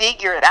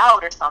figure it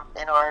out or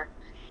something, or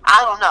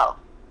I don't know.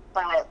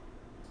 But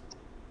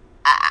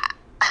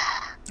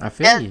I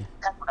feel you.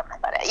 that's what I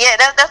meant by that. Yeah,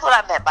 that's what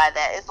I meant by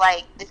that.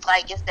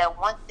 It's that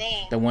one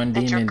thing The one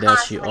that you're demon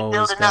that you constantly always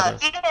building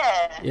up. gotta.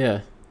 Yeah.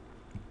 Yeah.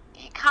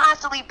 You're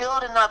constantly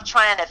building up,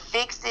 trying to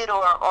fix it,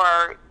 or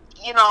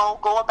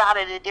go about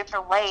it a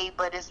different way.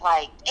 But it's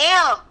like,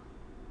 damn,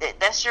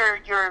 That's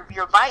your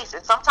vice.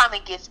 And sometimes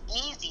it gets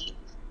easy,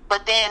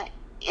 but then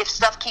if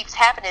stuff keeps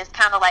happening, it's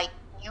kind of like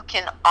you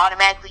can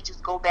automatically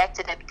just go back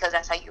to that because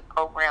that's how you're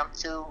programmed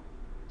to.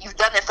 You've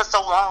done it for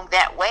so long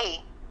that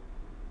way,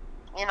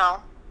 you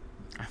know.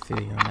 I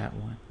feel you on that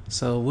one.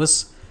 So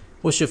what's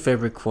your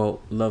favorite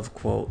quote, love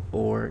quote,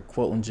 or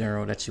quote in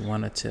general that you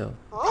want to tell?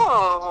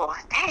 Oh,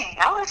 dang!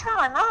 I was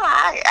trying to know.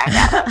 I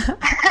got.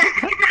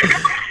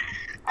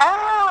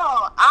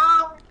 Oh,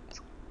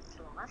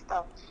 my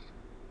stuff.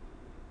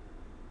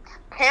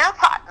 Hair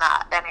pot,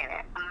 nah, that ain't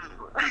it.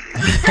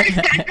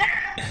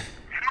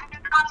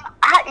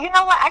 You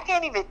know what? I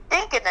can't even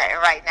think of that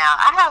right now.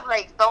 I have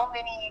like so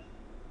many,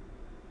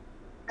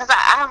 because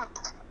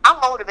I'm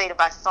motivated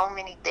by so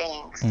many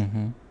things.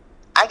 Mm-hmm.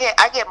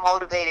 I get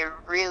motivated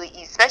really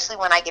easy, especially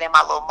when I get in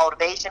my little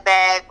motivation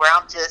bag where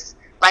I'm just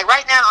like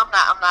right now I'm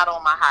not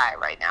on my high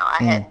right now.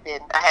 I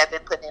have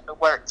been putting in the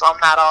work, so I'm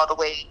not all the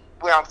way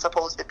where I'm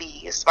supposed to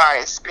be as far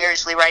as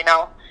spiritually right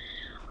now.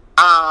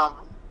 I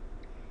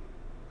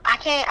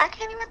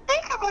can't even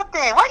think about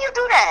that. Why you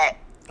do that?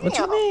 What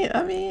you mean?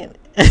 I mean,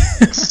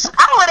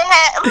 I would have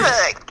had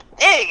look.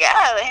 There you go.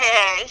 I would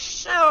have had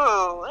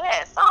shoot.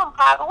 That's something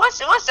popping. What's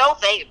your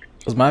favorite?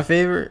 What's my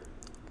favorite?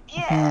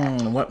 Yeah.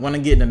 When I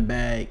get in the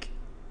bag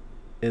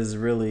is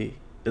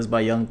by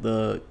Young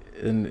Thug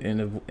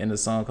in the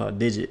song called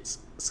Digits.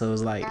 So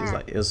it's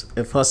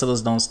if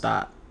hustlers don't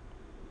stop,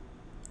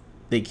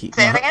 they keep.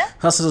 Say it again?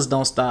 Hustlers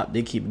don't stop,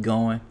 they keep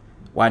going.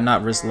 Why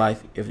not risk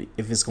life if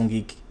it's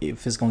gonna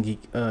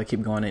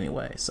keep going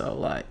anyway? So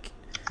like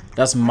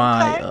that's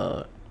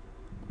my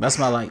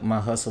like my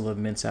hustler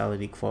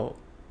mentality quote.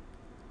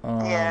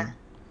 Yeah.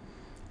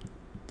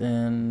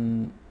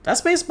 Then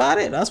that's based about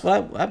it. That's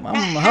what I'm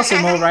in hustle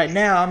mode right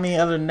now. I mean,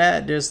 other than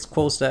that, there's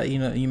quotes that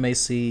you may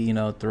see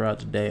throughout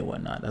the day and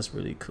whatnot. That's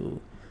really cool.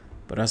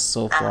 But that's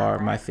so far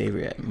my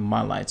favorite in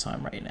my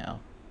lifetime right now.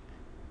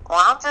 Well,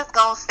 I'm just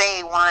gonna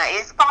say one.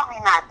 It's probably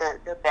not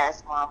the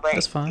best one, but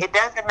That's fine. It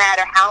doesn't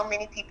matter how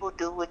many people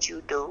do what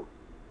you do.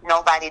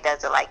 Nobody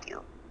does it like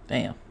you.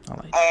 Damn, I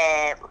like it.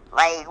 And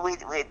like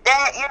with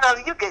that,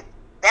 you could.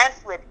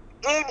 That's with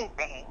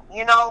anything,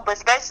 but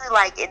especially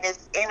like in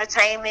this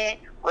entertainment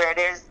where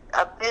there's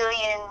a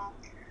billion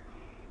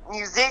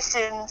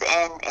musicians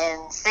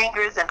and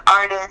singers and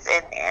artists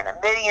and a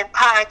million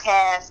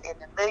podcasts and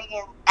a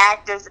million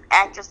actors and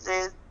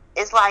actresses.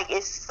 It's like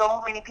it's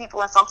so many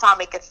people, and sometimes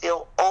it can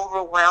feel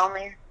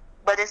overwhelming.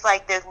 But it's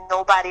like there's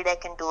nobody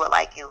that can do it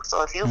like you.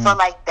 So if you feel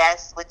like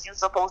that's what you're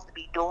supposed to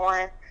be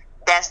doing,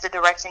 that's the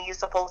direction you're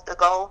supposed to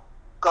go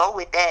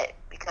with that.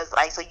 Because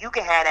like, so you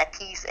can have that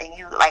peace, and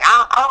you like,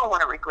 I don't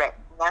want to regret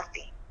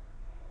nothing.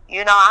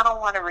 I don't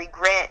want to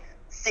regret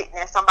sitting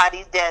at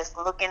somebody's desk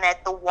looking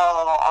at the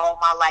wall all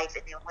my life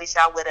and then wish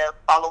I would have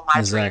followed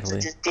my dreams and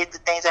just did the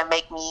things that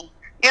make me,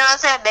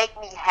 make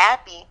me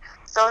happy.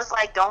 So it's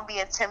like, don't be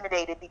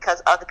intimidated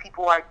because other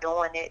people are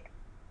doing it,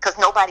 because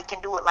nobody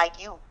can do it like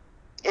you.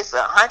 It's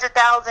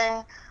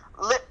 100,000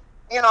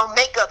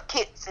 makeup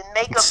kits and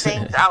makeup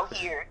things out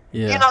here.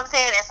 Yeah. You know what I'm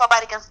saying? And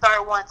somebody can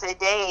start one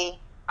today.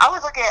 I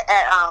was looking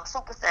at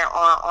Super Scent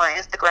on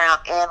Instagram,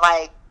 and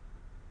like,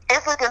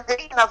 it's looking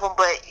 15 of them,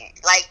 but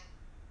like,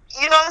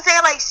 you know what I'm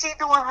saying? Like, she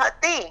doing her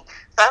thing.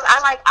 So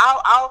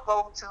I'll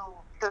go to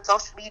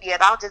social media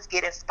and I'll just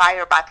get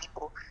inspired by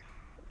people.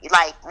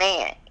 Like,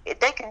 man, if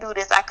they can do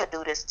this, I could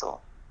do this too.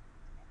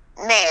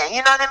 Man,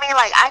 you know what I mean?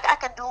 Like, I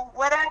can do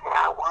whatever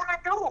I want to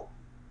do.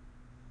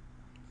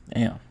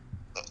 Damn,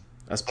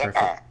 that's perfect.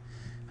 Yeah.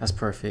 That's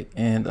perfect.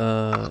 And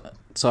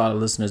so our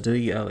listeners,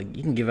 you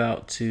can give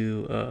your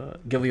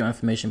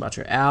information about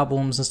your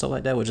albums and stuff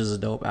like that, which is a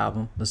dope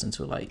album. Listen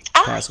to it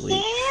past week.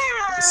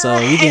 Yeah. So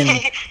you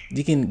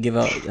can give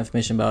out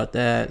information about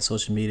that,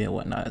 social media and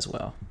whatnot as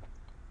well.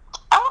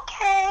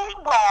 Okay,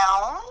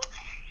 well,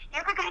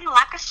 you can go to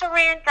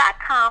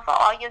LakaSharan.com for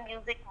all your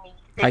music needs.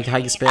 How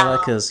you spell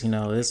that? Because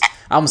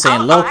I'm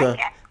saying Loca,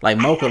 like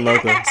Mocha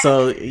Loca.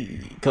 So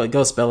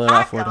go spell it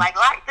out for them. Like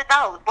the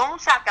dough, boom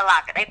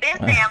shakalaka. They been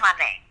saying my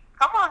name.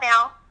 Come on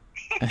now.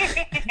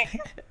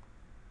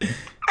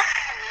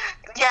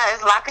 Yeah,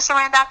 it's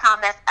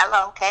LakaSharan.com. That's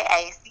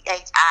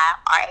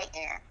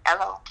LOKACHIRAN.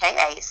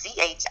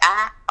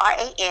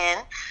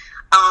 LOKACHIRAN.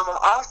 On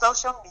all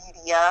social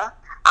media.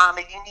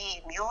 If you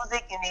need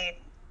music, you need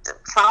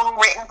song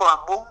written for a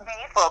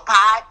movie, for a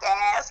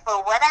podcast,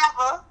 for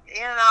whatever,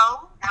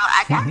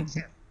 I got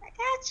you.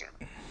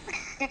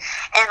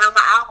 And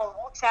my album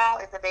Wu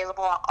Child is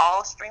available on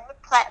all streaming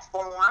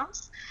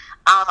platforms.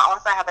 I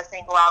also have a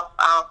single out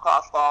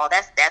called Fall.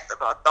 That's a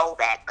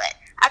throwback, but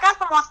I got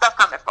some more stuff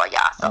coming for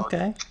y'all. So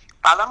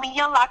follow me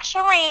on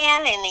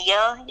LakaSharan, and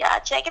y'all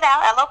check it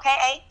out.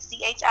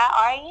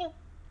 LOKACHIRAN.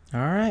 All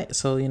right,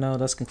 so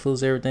that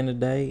concludes everything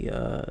today.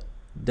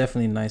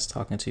 Definitely nice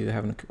talking to you,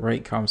 having a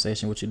great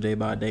conversation with you day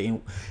by day,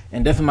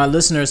 and definitely my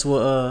listeners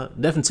will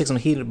definitely take some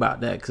heat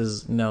about that,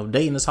 because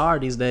dating is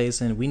hard these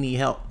days and we need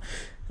help.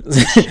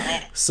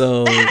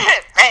 So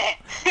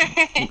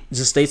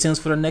just stay tuned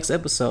for the next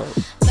episode.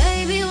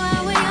 Baby,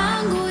 while we're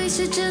young, we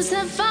should just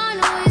have fun.